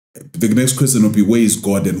 The next question will be, where is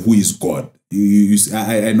God and who is God?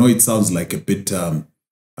 I know it sounds like a bit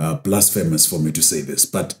blasphemous for me to say this,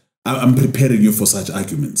 but I'm preparing you for such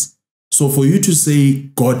arguments. So for you to say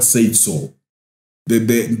God said so,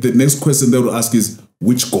 the next question they will ask is,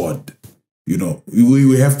 which God? You know,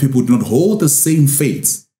 we have people who do not hold the same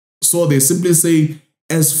faiths. So they simply say,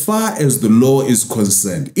 as far as the law is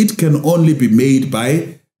concerned, it can only be made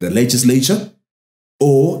by the legislature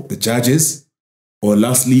or the judges, or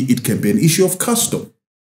lastly, it can be an issue of custom.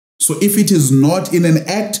 So if it is not in an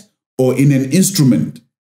act or in an instrument,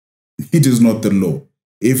 it is not the law.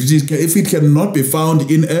 If it cannot be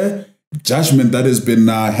found in a judgment that has been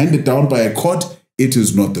handed down by a court, it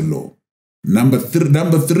is not the law. Number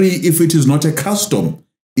three, if it is not a custom,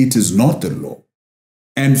 it is not the law.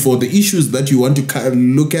 And for the issues that you want to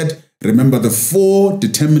look at, remember the 4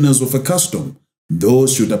 determinants of a custom.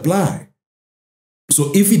 Those should apply.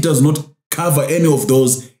 So if it does not cover any of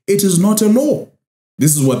those, it is not a law.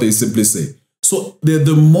 This is what they simply say. So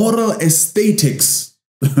the moral aesthetics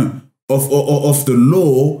of the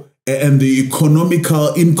law and the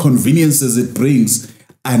economical inconveniences it brings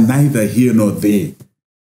are neither here nor there.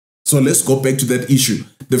 So let's go back to that issue.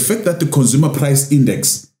 The fact that the consumer price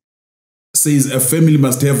index says a family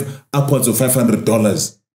must have upwards of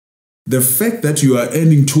 $500. The fact that you are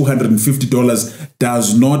earning $250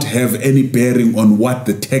 does not have any bearing on what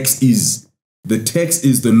the tax is. The tax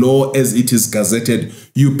is the law as it is gazetted.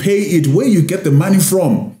 You pay it where you get the money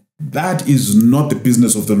from. That is not the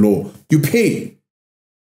business of the law. You pay.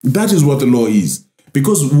 That is what the law is.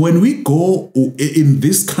 Because when we go in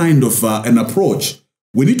this kind of an approach,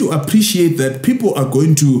 we need to appreciate that people are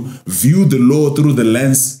going to view the law through the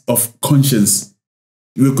lens of conscience.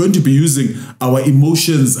 We're going to be using our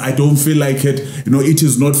emotions. I don't feel like it. You know, it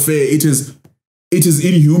is not fair. It is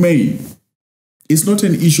inhumane. It's not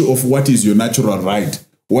an issue of what is your natural right,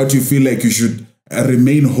 what you feel like you should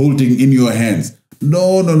remain holding in your hands.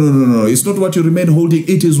 No. It's not what you remain holding.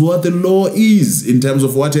 It is what the law is in terms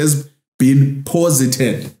of what has been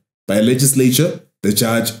posited by legislature, the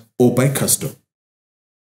judge, or by custom.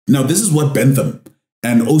 Now, this is what Bentham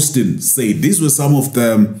and Austin say. These were some of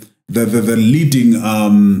the leading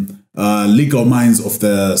legal minds of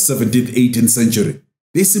the 17th, 18th century.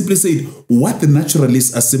 They simply said what the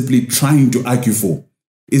naturalists are simply trying to argue for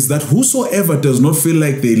is that whosoever does not feel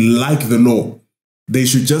like they like the law, they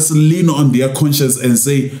should just lean on their conscience and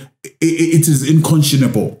say it is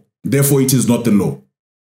unconscionable, therefore it is not the law.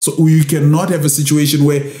 So you cannot have a situation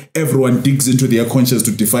where everyone digs into their conscience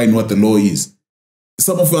to define what the law is.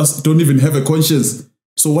 Some of us don't even have a conscience.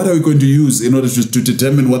 So what are we going to use in order to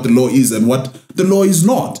determine what the law is and what the law is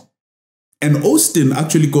not? And Austin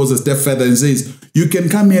actually goes a step further and says, you can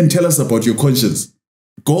come here and tell us about your conscience.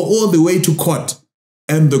 Go all the way to court.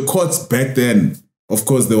 And the courts back then, of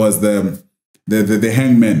course, there was the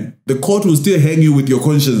hangman. The court will still hang you with your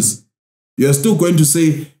conscience. You're still going to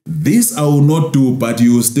say, this I will not do, but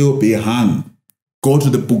you will still be hung. Go to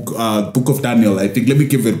the book of Daniel. I think, let me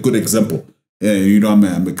give a good example. You know,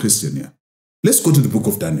 I'm a Christian, yeah. Let's go to the book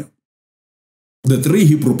of Daniel. The 3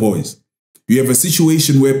 Hebrew boys. You have a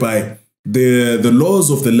situation whereby the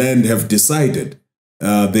laws of the land have decided,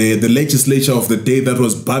 the legislature of the day that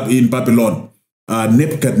was in Babylon,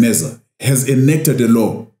 Nebuchadnezzar, has enacted a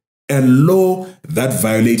law that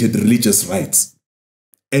violated religious rights.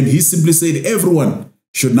 And he simply said, everyone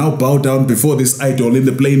should now bow down before this idol in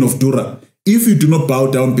the plain of Dura. If you do not bow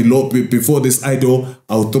down before this idol,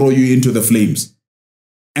 I'll throw you into the flames.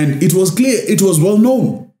 And it was clear, it was well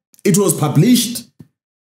known, it was published.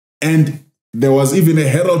 And there was even a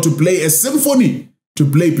herald to play a symphony to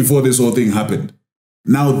play before this whole thing happened.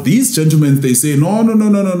 Now, these gentlemen, they say, no.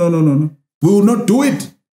 We will not do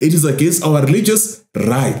it. It is against our religious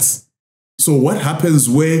rights. So what happens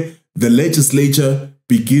where the legislature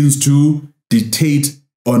begins to dictate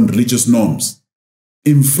on religious norms,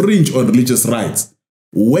 infringe on religious rights?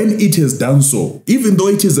 When it has done so, even though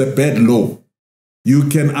it is a bad law, you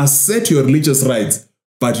can assert your religious rights,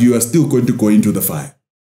 but you are still going to go into the fire.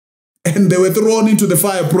 and they were thrown into the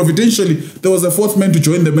fire. Providentially, there was a fourth man to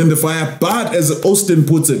join them in the fire. But as Austin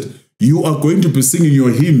puts it, you are going to be singing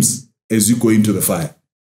your hymns as you go into the fire.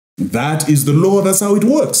 That is the law. That's how it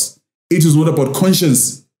works. It is not about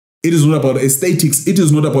conscience. It is not about aesthetics. It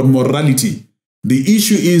is not about morality. The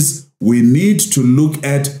issue is we need to look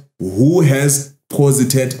at who has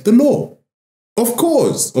posited the law. Of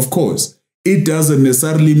course, it doesn't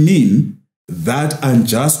necessarily mean that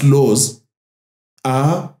unjust laws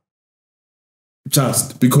are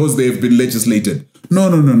just because they have been legislated. No.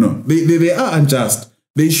 They are unjust.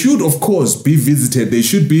 They should, of course, be visited. They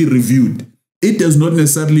should be reviewed. It does not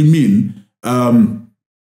necessarily mean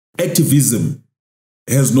activism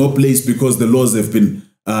has no place because the laws have been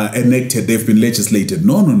enacted, they've been legislated.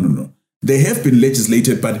 No. They have been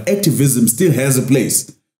legislated, but activism still has a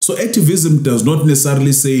place. So activism does not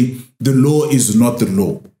necessarily say the law is not the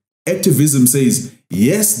law. Activism says,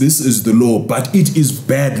 yes, this is the law, but it is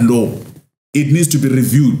bad law. It needs to be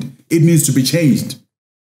reviewed. It needs to be changed.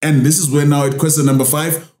 And this is where now at question number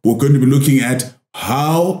 5, we're going to be looking at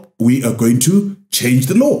how we are going to change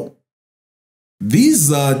the law. These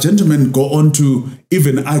gentlemen go on to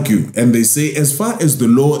even argue, and they say as far as the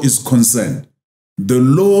law is concerned, the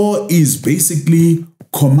law is basically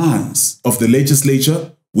commands of the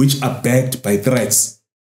legislature which are backed by threats.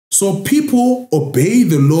 So people obey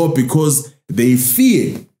the law because they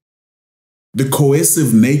fear the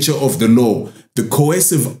coercive nature of the law, the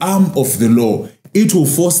coercive arm of the law. It will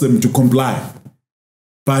force them to comply.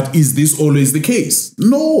 But is this always the case?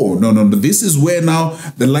 No. This is where now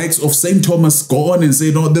the likes of St. Thomas go on and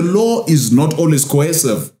say, no, the law is not always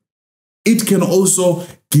coercive. It can also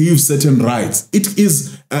give certain rights. It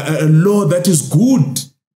is a law that is good.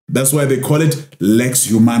 That's why they call it lex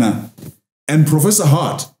humana. And Professor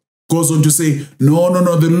Hart goes on to say, no,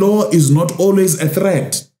 the law is not always a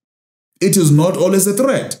threat. It is not always a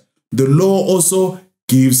threat. The law also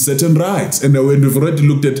gives certain rights. And when we've already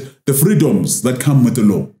looked at the freedoms that come with the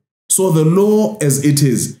law. So the law as it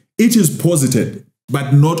is posited,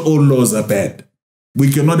 but not all laws are bad.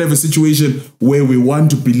 We cannot have a situation where we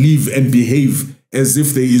want to believe and behave as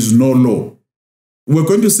if there is no law. We're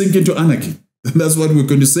going to sink into anarchy. That's what we're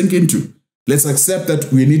going to sink into. Let's accept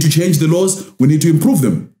that we need to change the laws, we need to improve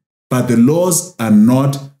them. But the laws are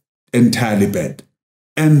not entirely bad.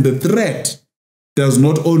 And the threat does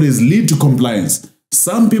not always lead to compliance.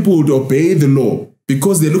 Some people would obey the law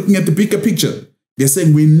because they're looking at the bigger picture. They're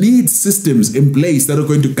saying we need systems in place that are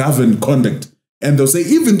going to govern conduct. And they'll say,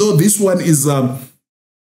 even though this one is not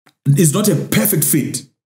a perfect fit,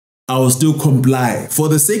 I will still comply for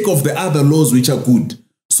the sake of the other laws which are good,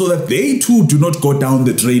 so that they too do not go down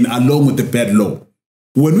the drain along with the bad law.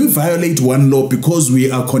 When we violate one law because we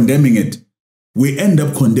are condemning it, we end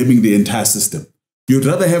up condemning the entire system. You'd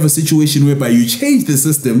rather have a situation whereby you change the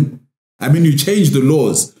system, you change the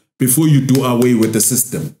laws before you do away with the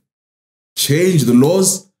system. Change the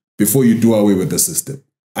laws before you do away with the system.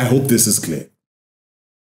 I hope this is clear.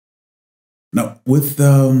 Now, with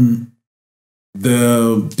the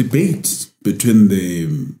debate between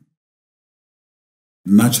the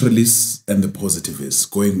naturalists and the positivists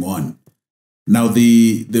going on, now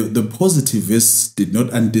the positivists did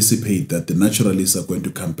not anticipate that the naturalists are going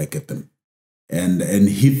to come back at them and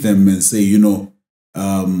hit them and say,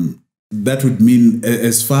 that would mean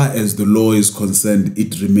as far as the law is concerned,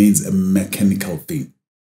 it remains a mechanical thing.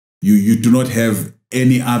 You do not have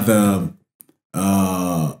any other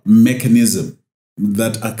mechanism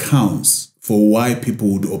that accounts for why people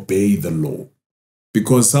would obey the law,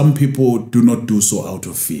 because some people do not do so out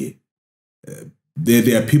of fear.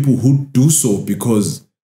 There are people who do so because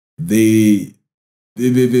they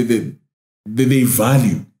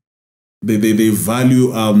value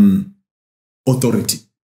authority.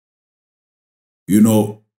 You're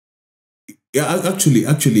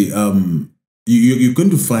going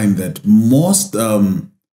to find that most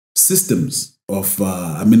systems of,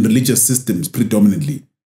 religious systems predominantly,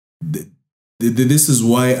 this is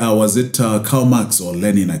why, was it Karl Marx or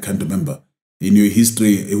Lenin, I can't remember, in your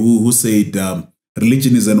history, who said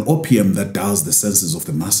religion is an opium that dulls the senses of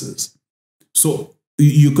the masses. So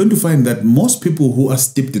you're going to find that most people who are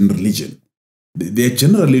steeped in religion, they're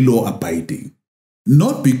generally law-abiding,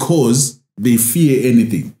 not because they fear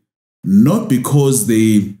anything, not because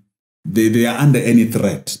they are under any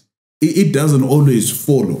threat. It doesn't always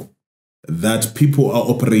follow that people are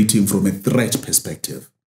operating from a threat perspective.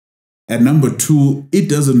 And number 2, it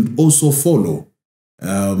doesn't also follow,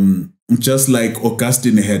 just like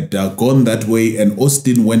Augustine had gone that way and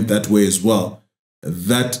Austin went that way as well,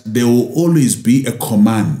 that there will always be a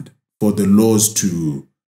command for the laws to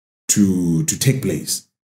take place.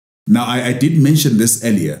 Now, I did mention this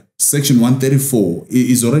earlier. Section 134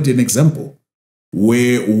 is already an example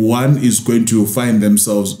where one is going to find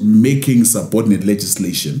themselves making subordinate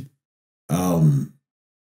legislation. And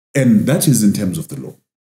that is in terms of the law.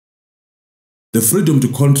 The freedom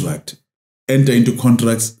to contract, enter into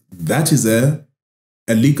contracts, that is a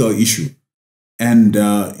legal issue. And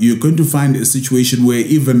you're going to find a situation where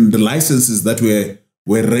even the licenses that were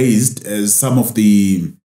raised as some of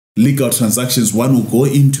the legal transactions one will go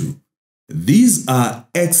into, these are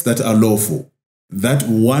acts that are lawful, that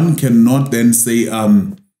one cannot then say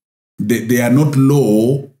they are not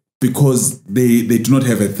law because they do not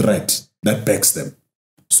have a threat that backs them.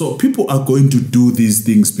 So people are going to do these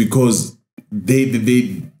things because they're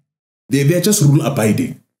just rule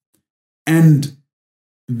abiding. And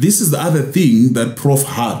this is the other thing that Prof.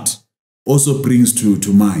 Hart also brings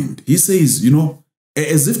to mind. He says, you know,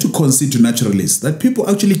 as if to concede to naturalists, that people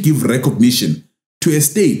actually give recognition to a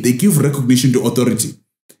state, they give recognition to authority.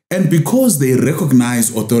 And because they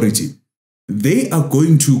recognize authority, they are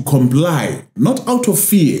going to comply, not out of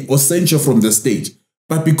fear or censure from the state,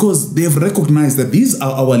 but because they have recognized that these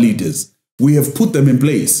are our leaders. We have put them in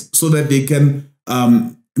place so that they can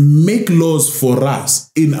make laws for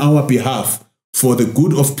us in our behalf for the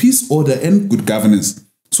good of peace, order, and good governance.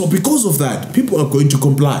 So because of that, people are going to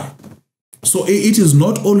comply. So it is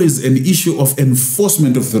not always an issue of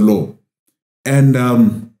enforcement of the law. And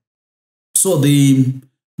so the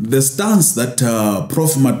stance that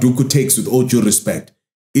Prof. Maduku takes, with all due respect,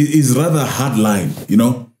 is rather hard line, you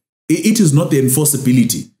know. It is not the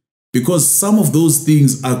enforceability, because some of those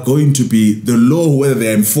things are going to be the law whether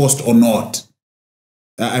they're enforced or not.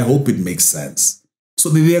 I hope it makes sense. So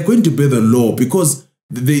they are going to be the law because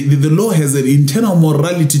the law has an internal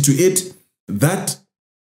morality to it that,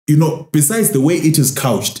 you know, besides the way it is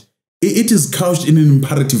couched, it is couched in an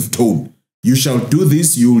imperative tone. You shall do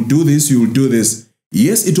this, you will do this, you will do this.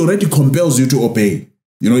 Yes, it already compels you to obey.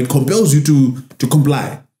 You know, it compels you to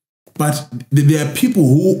comply. But there are people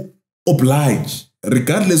who oblige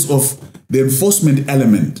regardless of the enforcement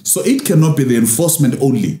element. So it cannot be the enforcement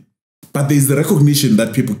only, but there is the recognition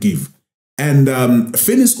that people give. And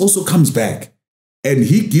Finis also comes back and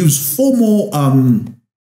he gives 4 more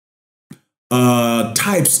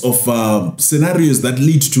types of scenarios that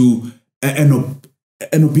lead to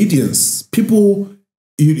an obedience. People,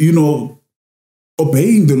 you know,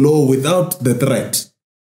 obeying the law without the threat.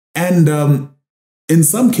 And in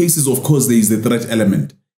some cases, of course, there is the threat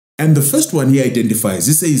element. And the first one he identifies,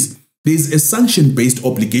 he says, there's a sanction-based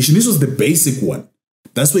obligation. This was the basic one.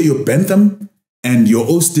 That's where your Bentham and your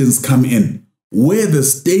Austins come in, where the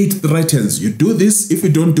state threatens, you do this, if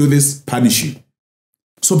you don't do this, punish you.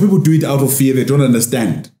 So people do it out of fear, they don't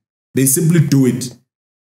understand. They simply do it.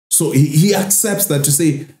 So he accepts that to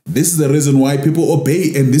say, this is the reason why people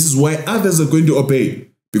obey, and this is why others are going to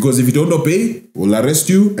obey. Because if you don't obey, we'll arrest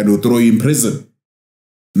you and we'll throw you in prison.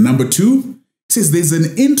 Number 2, says there's an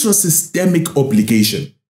intrasystemic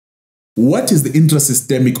obligation. What is the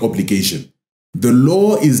intrasystemic obligation? The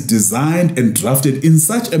law is designed and drafted in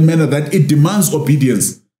such a manner that it demands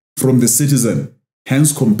obedience from the citizen,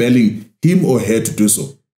 hence compelling him or her to do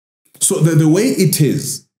so. So the way it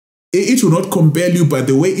is, it will not compel you, but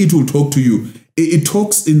the way it will talk to you, it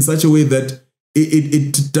talks in such a way that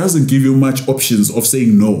it doesn't give you much options of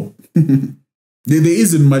saying no. There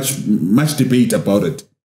isn't much debate about it.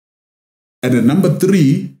 And then number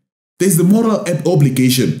 3, there's the moral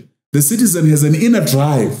obligation. The citizen has an inner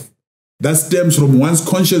drive that stems from one's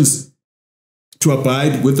conscience to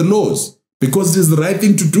abide with the laws because it is the right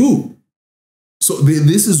thing to do. So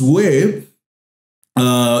this is where,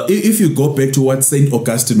 if you go back to what St.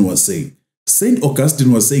 Augustine was saying, St.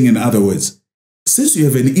 Augustine was saying, in other words, since you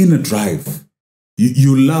have an inner drive,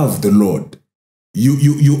 you love the Lord,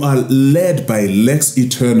 you are led by lex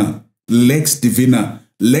eterna, lex divina,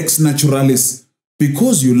 lex naturalis,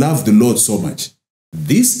 because you love the Lord so much.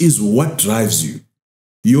 This is what drives you.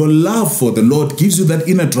 Your love for the Lord gives you that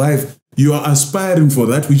inner drive. You are aspiring for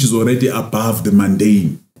that which is already above the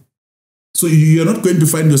mundane. So you're not going to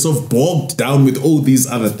find yourself bogged down with all these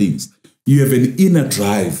other things. You have an inner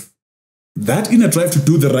drive. That inner drive to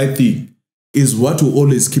do the right thing is what will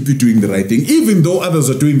always keep you doing the right thing. Even though others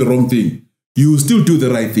are doing the wrong thing, you will still do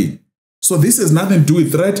the right thing. So this has nothing to do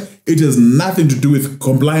with threat. It has nothing to do with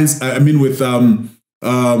compliance, with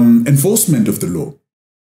enforcement of the law.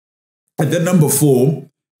 And then number 4,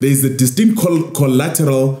 there is the distinct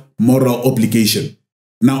collateral moral obligation.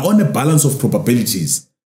 Now, on a balance of probabilities,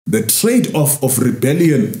 the trade-off of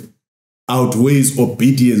rebellion outweighs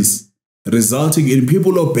obedience, resulting in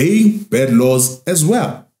people obeying bad laws as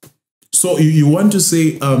well. So you want to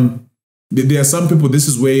say, there are some people, this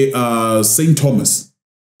is where St. Thomas,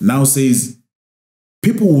 now says,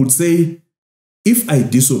 people would say, if I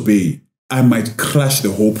disobey, I might crash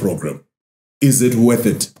the whole program. Is it worth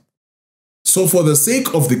it? So for the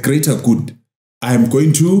sake of the greater good, I am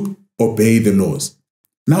going to obey the laws.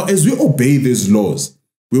 Now, as we obey these laws,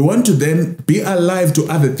 we want to then be alive to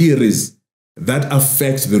other theories that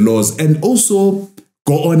affect the laws and also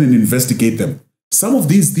go on and investigate them. Some of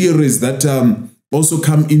these theories that also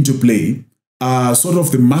come into play are sort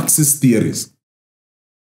of the Marxist theories.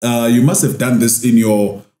 You must have done this in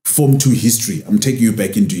your Form 2 history. I'm taking you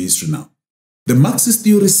back into history now. The Marxist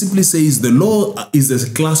theory simply says the law is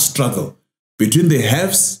a class struggle between the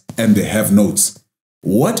haves and the have-nots.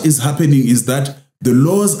 What is happening is that the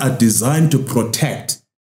laws are designed to protect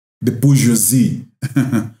the bourgeoisie,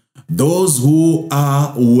 those who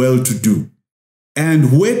are well-to-do.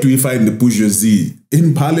 And where do we find the bourgeoisie?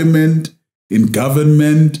 In parliament, in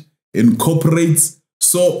government, in corporates.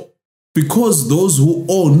 So because those who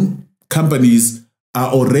own companies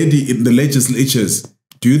are already in the legislatures,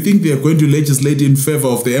 do you think they are going to legislate in favor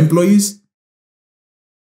of the employees?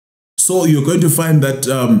 So you're going to find that,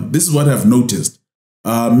 this is what I've noticed.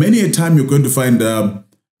 Many a time you're going to find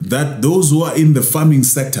that those who are in the farming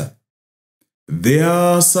sector,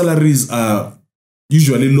 their salaries are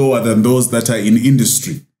usually lower than those that are in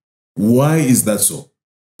industry. Why is that so?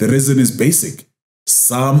 The reason is basic.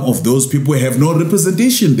 Some of those people have no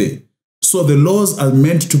representation there. So the laws are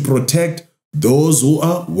meant to protect those who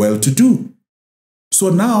are well-to-do. So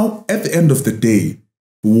now, at the end of the day,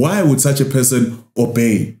 why would such a person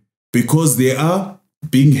obey? Because they are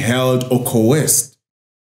being held or coerced.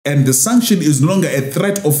 And the sanction is no longer a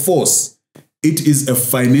threat of force. It is a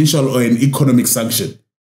financial or an economic sanction.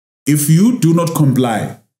 If you do not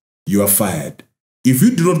comply, you are fired. If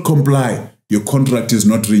you do not comply, your contract is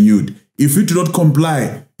not renewed. If you do not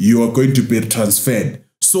comply, you are going to be transferred.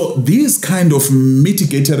 So these kind of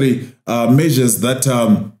mitigatory measures that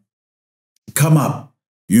come up,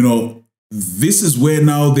 you know, this is where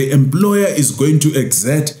now the employer is going to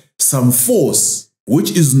exert some force,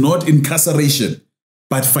 which is not incarceration,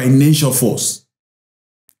 but financial force.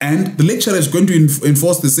 And the lecturer is going to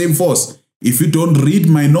enforce the same force. If you don't read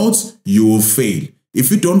my notes, you will fail. If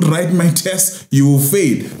you don't write my tests, you will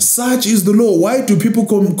fail. Such is the law. Why do people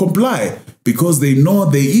comply? Because they know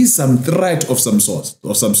there is some threat of some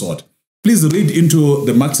sort. Please read into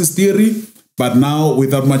the Marxist theory. But now,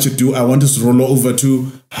 without much ado, I want us to roll over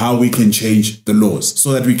to how we can change the laws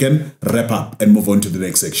so that we can wrap up and move on to the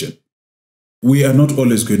next section. We are not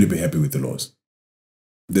always going to be happy with the laws.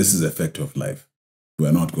 This is a fact of life. We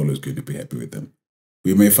are not always going to be happy with them.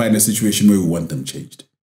 We may find a situation where we want them changed.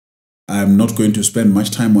 I'm not going to spend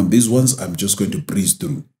much time on these ones. I'm just going to breeze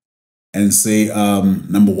through and say,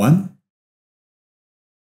 number one,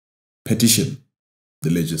 petition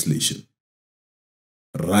the legislation.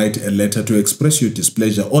 Write a letter to express your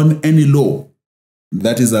displeasure on any law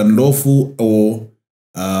that is unlawful or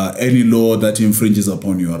any law that infringes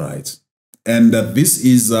upon your rights. And that this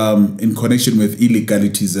is in connection with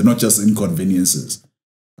illegalities and not just inconveniences.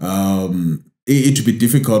 It would be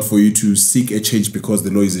difficult for you to seek a change because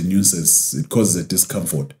the law is a nuisance. It causes a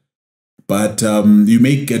discomfort. But you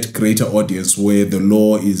may get greater audience where the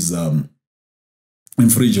law is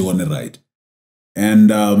infringing on a right.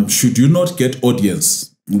 And should you not get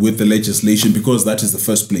audience with the legislation, because that is the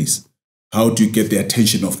first place, how do you get the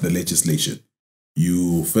attention of the legislation?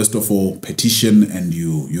 You, first of all, petition and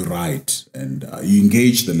you write and you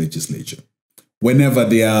engage the legislature. Whenever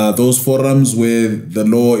there are those forums where the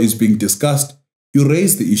law is being discussed, you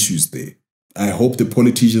raise the issues there. I hope the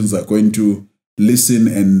politicians are going to listen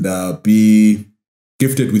and be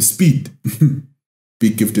gifted with speed. Be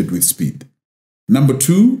gifted with speed. Number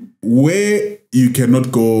two, where you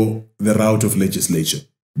cannot go the route of legislation,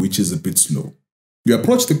 which is a bit slow, you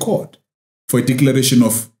approach the court for a declaration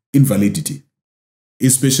of invalidity,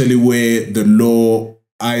 especially where the law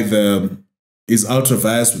either is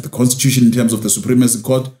ultra-vires with the Constitution in terms of the Supremacy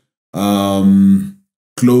Court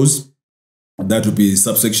clause. That would be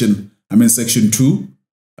section 2,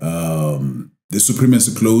 the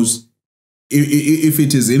Supremacy Clause. If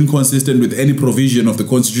it is inconsistent with any provision of the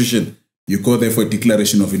Constitution, you go there for a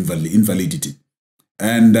declaration of invalidity.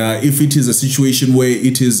 And if it is a situation where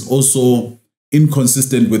it is also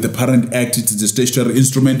inconsistent with the parent act, it is a statutory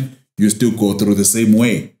instrument, you still go through the same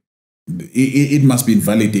way. It must be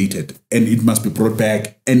invalidated and it must be brought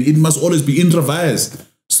back and it must always be intra vires.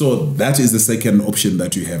 So that is the second option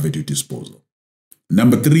that you have at your disposal.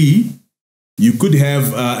 Number three, you could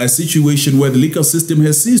have a situation where the legal system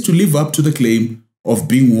has ceased to live up to the claim of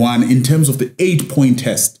being one in terms of the 8-point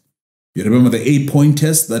test. You remember the 8-point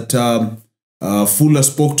test that Fuller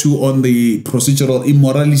spoke to on the procedural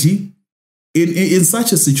immorality. In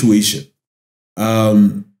such a situation,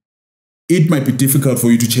 it might be difficult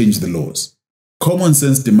for you to change the laws. Common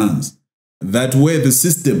sense demands that where the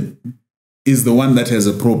system is the one that has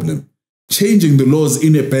a problem, changing the laws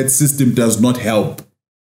in a bad system does not help,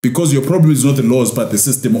 because your problem is not the laws but the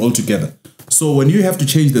system altogether. So when you have to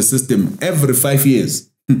change the system every 5 years,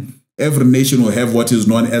 every nation will have what is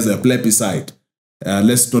known as a plebiscite.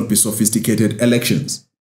 Let's not be sophisticated, elections.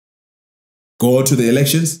 Go to the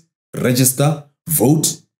elections, register,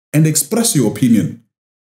 vote, and express your opinion.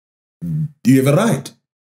 You have a right.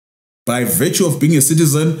 By virtue of being a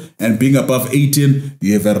citizen and being above 18,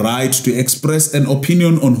 you have a right to express an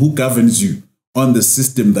opinion on who governs you, on the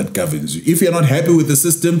system that governs you. If you're not happy with the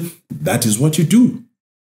system, that is what you do.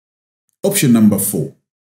 Option number 4.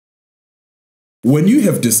 When you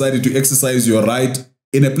have decided to exercise your right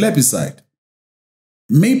in a plebiscite,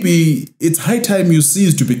 maybe it's high time you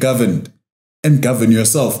cease to be governed and govern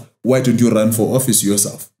yourself. Why don't you run for office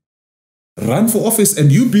yourself? Run for office and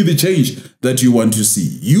you be the change that you want to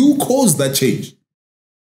see. You cause that change.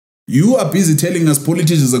 You are busy telling us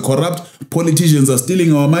politicians are corrupt, politicians are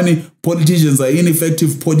stealing our money, politicians are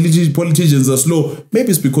ineffective, politicians are slow. Maybe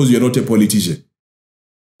it's because you're not a politician.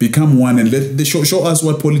 Become one and show us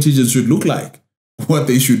what politicians should look like, what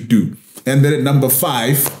they should do. And then at number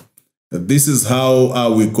 5, this is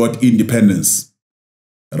how we got independence.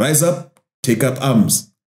 Rise up, take up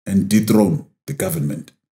arms, and dethrone the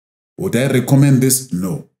government. Would I recommend this?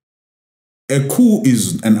 No. A coup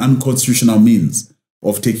is an unconstitutional means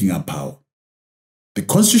of taking up power. The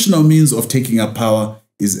constitutional means of taking up power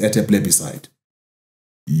is at a plebiscite.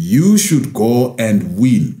 You should go and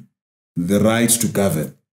win the right to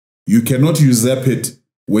govern. You cannot usurp it.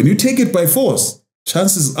 When you take it by force,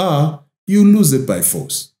 chances are you lose it by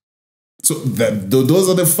force. So those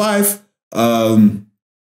are the 5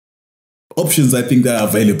 options I think that are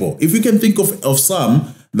available. If you can think of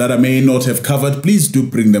some that I may not have covered, please do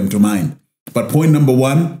bring them to mind. But point number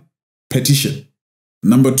 1, petition.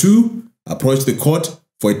 Number 2, approach the court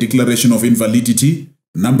for a declaration of invalidity.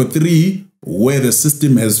 Number 3, where the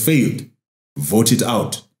system has failed, vote it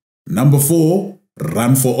out. Number 4,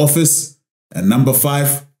 run for office. And number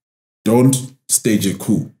 5, don't stage a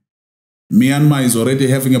coup. Myanmar is already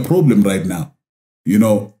having a problem right now. You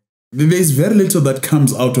know, there's very little that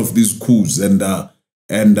comes out of these coups and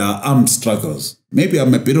armed struggles. Maybe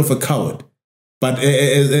I'm a bit of a coward. But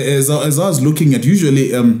as I was looking at,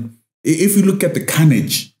 usually, if you look at the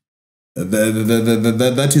carnage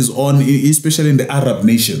that is on, especially in the Arab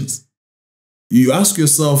nations, you ask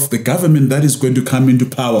yourself, the government that is going to come into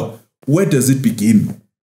power, where does it begin?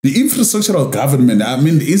 The infrastructural government, I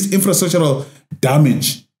mean, the infrastructural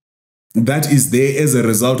damage that is there as a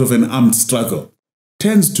result of an armed struggle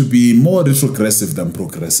tends to be more retrogressive than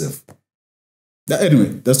progressive. Anyway,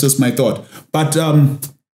 that's just my thought. But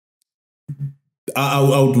I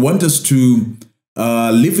would want us to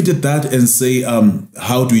leave it at that and say,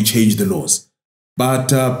 how do we change the laws?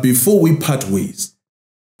 But before we part ways,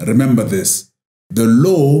 remember this. The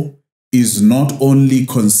law is not only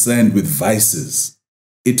concerned with vices.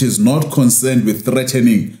 It is not concerned with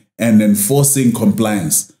threatening and enforcing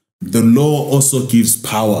compliance. The law also gives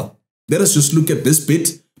power. Let us just look at this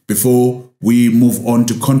bit before we move on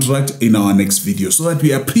to contract in our next video, so that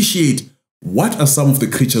we appreciate what are some of the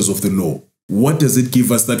creatures of the law. What does it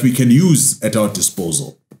give us that we can use at our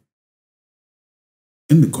disposal?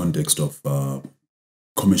 In the context of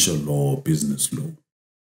commercial law, business law,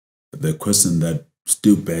 the question that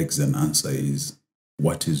still begs an answer is,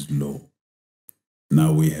 what is law?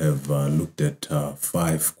 Now we have looked at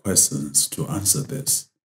 5 questions to answer this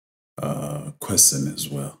question as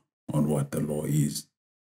well on what the law is.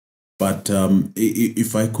 But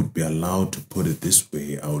if I could be allowed to put it this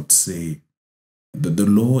way, I would say that the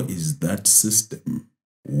law is that system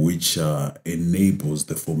which enables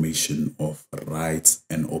the formation of rights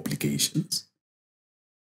and obligations.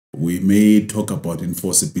 We may talk about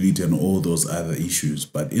enforceability and all those other issues,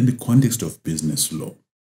 but in the context of business law,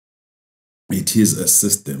 it is a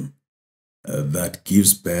system that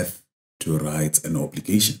gives birth to rights and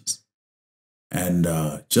obligations. And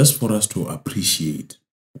just for us to appreciate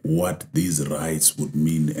what these rights would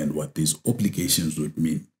mean and what these obligations would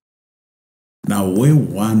mean. Now, where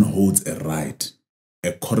one holds a right,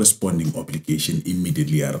 a corresponding obligation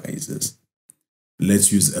immediately arises.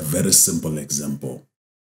 Let's use a very simple example.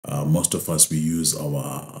 Most of us, we use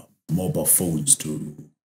our mobile phones to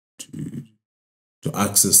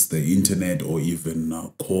access the internet or even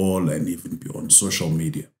call and even be on social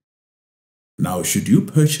media. Now, should you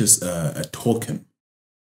purchase a token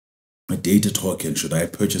a data token, should I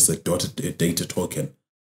purchase a data token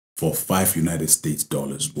for $5 United States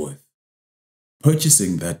worth,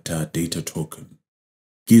 purchasing that data token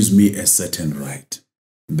gives me a certain right.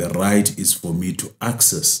 The right is for me to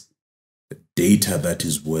access data that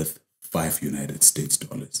is worth $5 United States.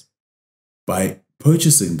 By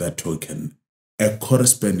purchasing that token, a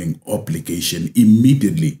corresponding obligation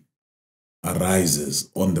immediately arises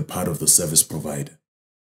on the part of the service provider.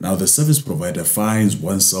 Now, the service provider finds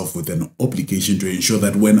oneself with an obligation to ensure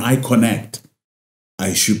that when I connect,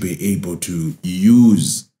 I should be able to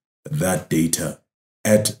use that data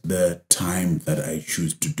at the time that I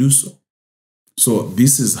choose to do so. So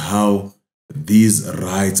this is how these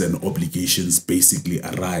rights and obligations basically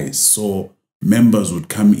arise. So members would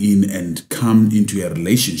come in and come into a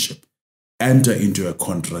relationship, enter into a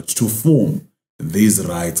contract to form these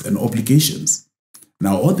rights and obligations.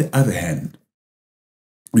 Now, on the other hand,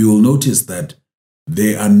 you will notice that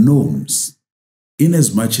there are norms. In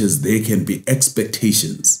as much as there can be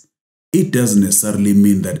expectations, it doesn't necessarily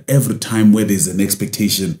mean that every time where there's an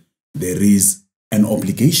expectation, there is an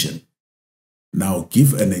obligation. Now,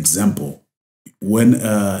 give an example. When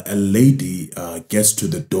a lady gets to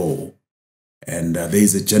the door and there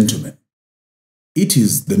is a gentleman, it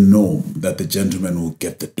is the norm that the gentleman will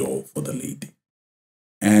get the door for the lady.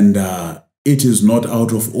 And it is not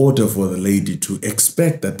out of order for the lady to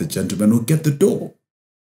expect that the gentleman will get the door.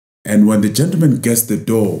 And when the gentleman gets the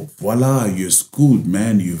door, voila, you're schooled,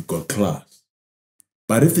 man, you've got class.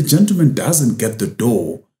 But if the gentleman doesn't get the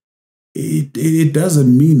door, it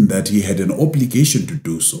doesn't mean that he had an obligation to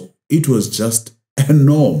do so. It was just a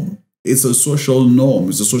norm. It's a social norm.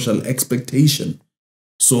 It's a social expectation.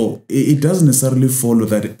 So it doesn't necessarily follow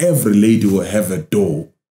that every lady will have a door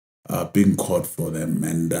being caught for them.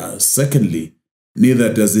 And secondly,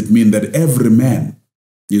 neither does it mean that every man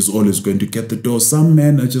is always going to get the door. Some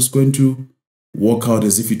men are just going to walk out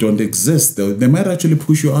as if you don't exist. They might actually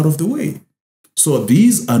push you out of the way. So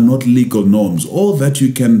these are not legal norms. All that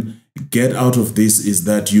you can get out of this is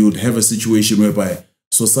that you would have a situation whereby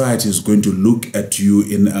society is going to look at you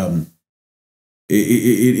in a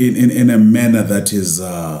manner that is,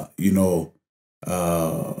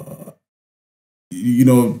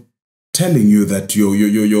 telling you that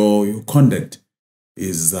your conduct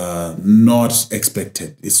is not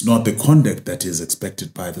expected. It's not the conduct that is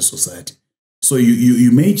expected by the society. So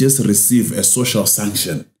you may just receive a social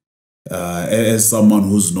sanction as someone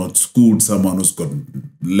who's not schooled, someone who's got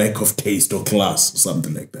lack of taste or class or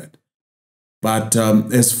something like that. But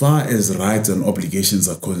as far as rights and obligations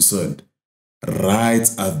are concerned,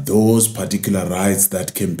 rights are those particular rights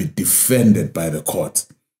that can be defended by the court,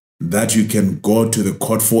 that you can go to the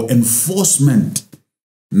court for enforcement.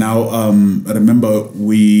 Now, remember,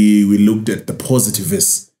 we looked at the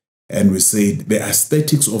positivists and we said the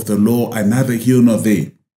aesthetics of the law are neither here nor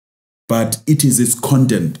there, but it is its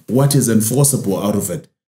content, what is enforceable out of it.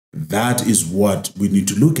 That is what we need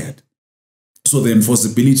to look at. So the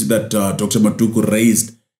enforceability that Dr. Matuku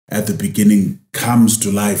raised at the beginning comes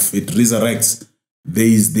to life. It resurrects. There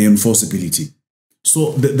is the enforceability.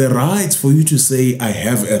 So the rights, for you to say, I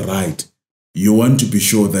have a right, you want to be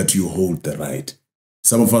sure that you hold the right.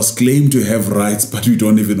 Some of us claim to have rights, but we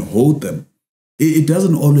don't even hold them. It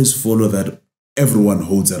doesn't always follow that everyone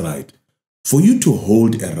holds a right. For you to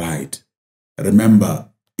hold a right, remember,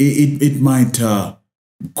 it might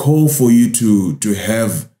call for you to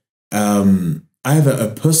have either a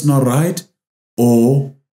personal right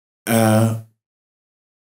or a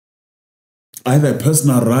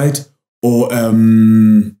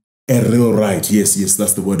real right. Yes,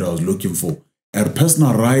 that's the word I was looking for. A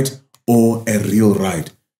personal right or a real right.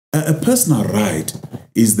 A personal right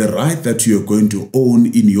is the right that you are going to own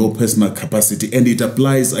in your personal capacity, and it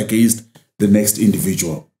applies against the next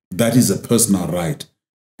individual. That is a personal right.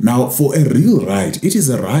 Now, for a real right, it is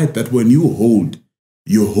a right that when you hold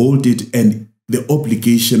it and the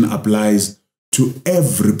obligation applies to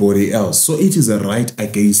everybody else. So it is a right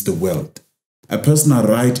against the world. A personal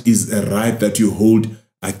right is a right that you hold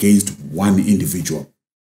against one individual.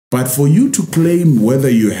 But for you to claim whether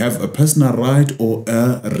you have a personal right or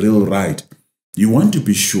a real right, you want to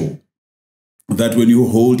be sure that when you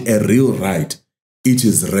hold a real right, it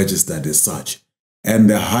is registered as such. And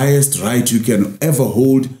the highest right you can ever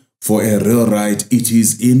hold for a real right, it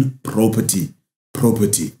is in property.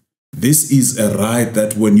 This is a right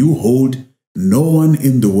that when you hold, no one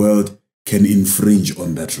in the world can infringe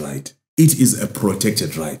on that right. It is a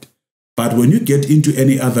protected right. But when you get into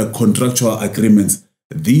any other contractual agreements,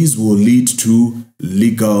 these will lead to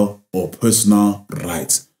legal or personal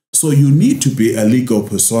rights. So you need to be a legal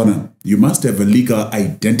persona. You must have a legal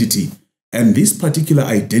identity And this particular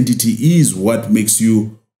identity is what makes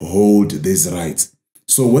you hold these rights.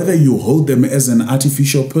 So whether you hold them as an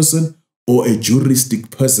artificial person or a juristic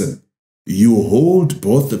person, you hold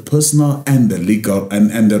both the personal and the legal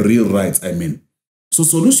and the real rights, I mean. So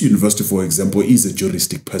Solusi University, for example, is a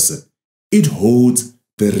juristic person. It holds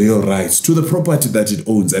the real rights to the property that it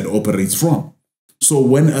owns and operates from. So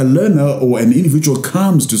when a learner or an individual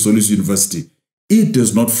comes to Solusi University, it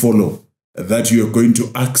does not follow that you are going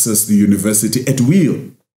to access the university at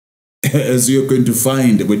will. As you're going to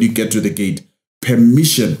find when you get to the gate,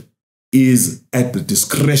 permission is at the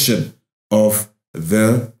discretion of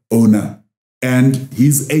the owner, and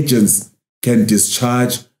his agents can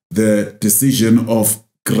discharge the decision of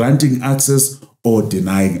granting access or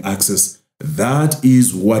denying access. That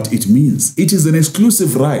is what it means. It is an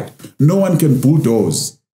exclusive right. No one can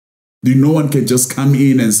bulldoze. No one can just come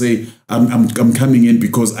in and say, I'm coming in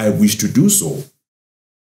because I wish to do so.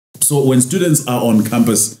 So when students are on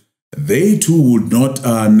campus, they too would not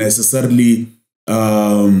necessarily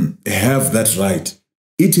have that right.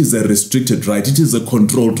 It is a restricted right. It is a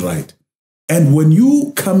controlled right. And when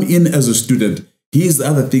you come in as a student, here's the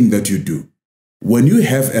other thing that you do. When you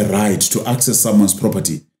have a right to access someone's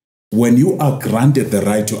property, when you are granted the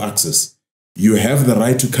right to access, you have the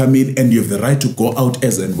right to come in and you have the right to go out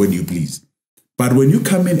as and when you please. But when you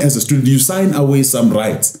come in as a student, you sign away some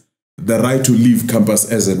rights, the right to leave campus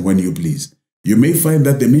as and when you please. You may find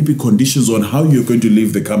that there may be conditions on how you're going to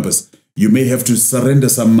leave the campus. You may have to surrender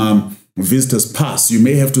some visitor's pass. You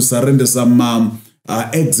may have to surrender some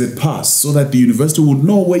exit pass so that the university would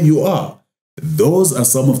know where you are. Those are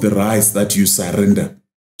some of the rights that you surrender.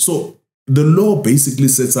 So the law basically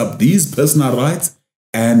sets up these personal rights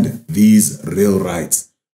and these real rights.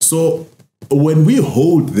 So when we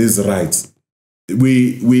hold these rights,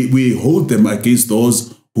 we hold them against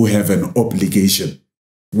those who have an obligation.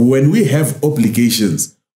 When we have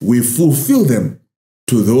obligations, we fulfill them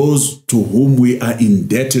to those to whom we are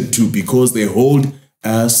indebted to because they hold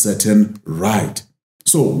a certain right.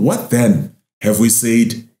 So what then have we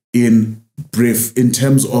said in brief in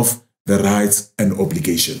terms of the rights and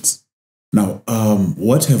obligations? Now,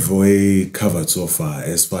 what have we covered so far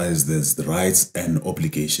as there's the rights and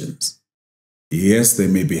obligations? Yes, they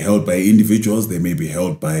may be held by individuals, they may be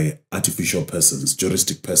held by artificial persons,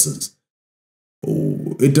 juristic persons.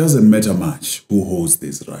 Oh, it doesn't matter much who holds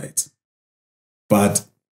these rights. But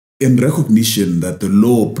in recognition that the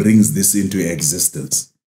law brings this into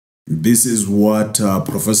existence, this is what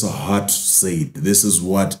Professor Hart said. This is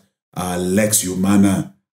what Lex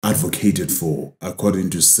Humana advocated for, according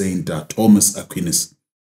to Saint Thomas Aquinas.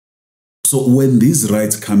 So when these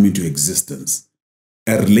rights come into existence,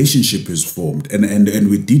 a relationship is formed. And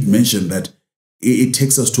we did mention that it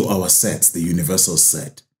takes us to our sets, the universal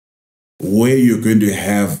set, where you're going to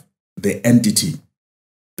have the entity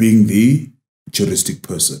being the juristic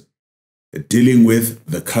person, dealing with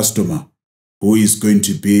the customer, who is going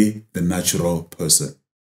to be the natural person.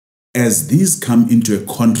 As these come into a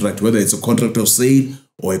contract, whether it's a contract of sale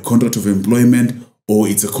or a contract of employment, or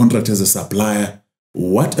it's a contract as a supplier,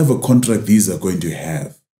 whatever contract these are going to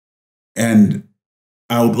have. And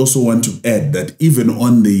I would also want to add that even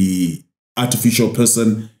on the artificial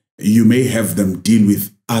person, you may have them deal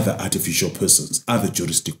with other artificial persons, other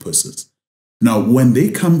juristic persons. Now, when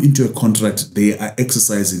they come into a contract, they are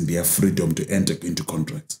exercising their freedom to enter into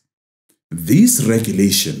contracts. This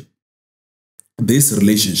regulation, this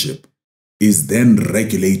relationship, is then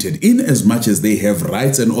regulated in as much as they have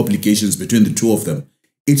rights and obligations between the two of them.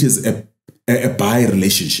 It is a bi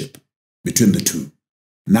relationship between the two.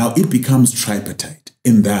 Now it becomes tripartite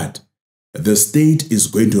in that the state is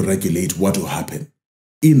going to regulate what will happen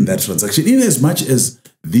in that transaction, in as much as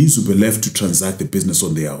these will be left to transact the business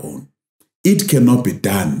on their own. It cannot be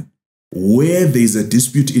done where there is a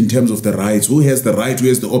dispute in terms of the rights. Who has the right? Who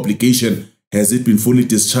has the obligation? Has it been fully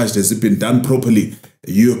discharged? Has it been done properly?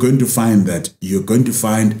 You're going to find that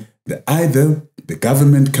either the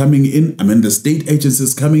government coming in, the state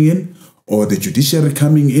agencies coming in, or the judiciary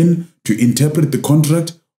coming in to interpret the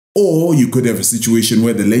contract, or you could have a situation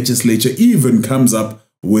where the legislature even comes up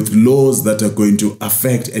with laws that are going to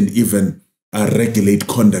affect and even regulate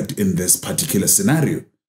conduct in this particular scenario.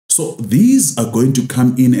 So these are going to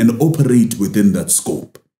come in and operate within that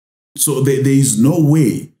scope. So there is no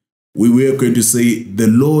way we were going to say the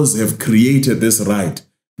laws have created this right.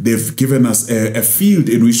 They've given us a field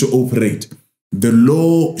in which to operate. The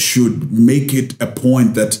law should make it a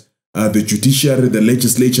point that the judiciary, the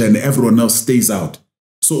legislature, and everyone else stays out.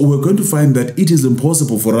 So we're going to find that it is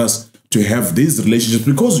impossible for us to have these relationships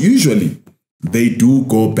because usually they do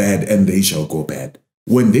go bad and they shall go bad.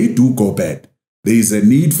 When they do go bad, there is a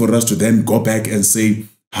need for us to then go back and say,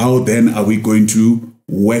 how then are we going to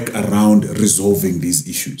work around resolving these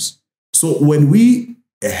issues? So when we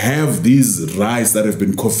have these rights that have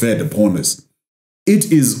been conferred upon us,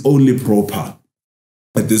 it is only proper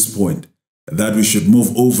at this point that we should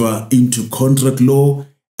move over into contract law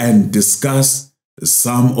and discuss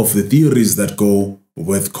some of the theories that go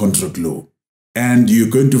with contract law. And you're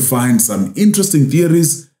going to find some interesting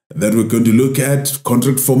theories that we're going to look at.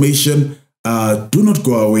 Contract formation. Do not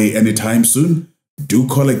go away anytime soon. Do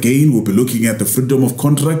call again. We'll be looking at the freedom of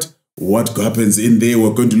contract, what happens in there.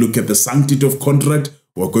 We're going to look at the sanctity of contract.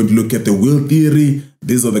 We're going to look at the will theory.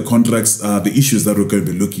 These are the contracts, the issues that we're going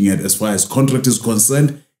to be looking at as far as contract is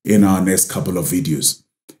concerned in our next couple of videos.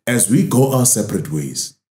 As we go our separate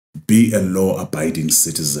ways, be a law-abiding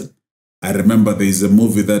citizen. I remember there is a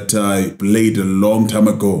movie that I played a long time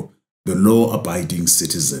ago, The Law-Abiding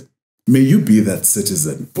Citizen. May you be that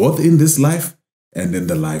citizen, both in this life and in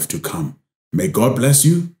the life to come. May God bless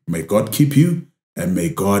you, may God keep you, and may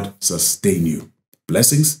God sustain you.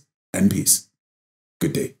 Blessings and peace.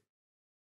 Good day.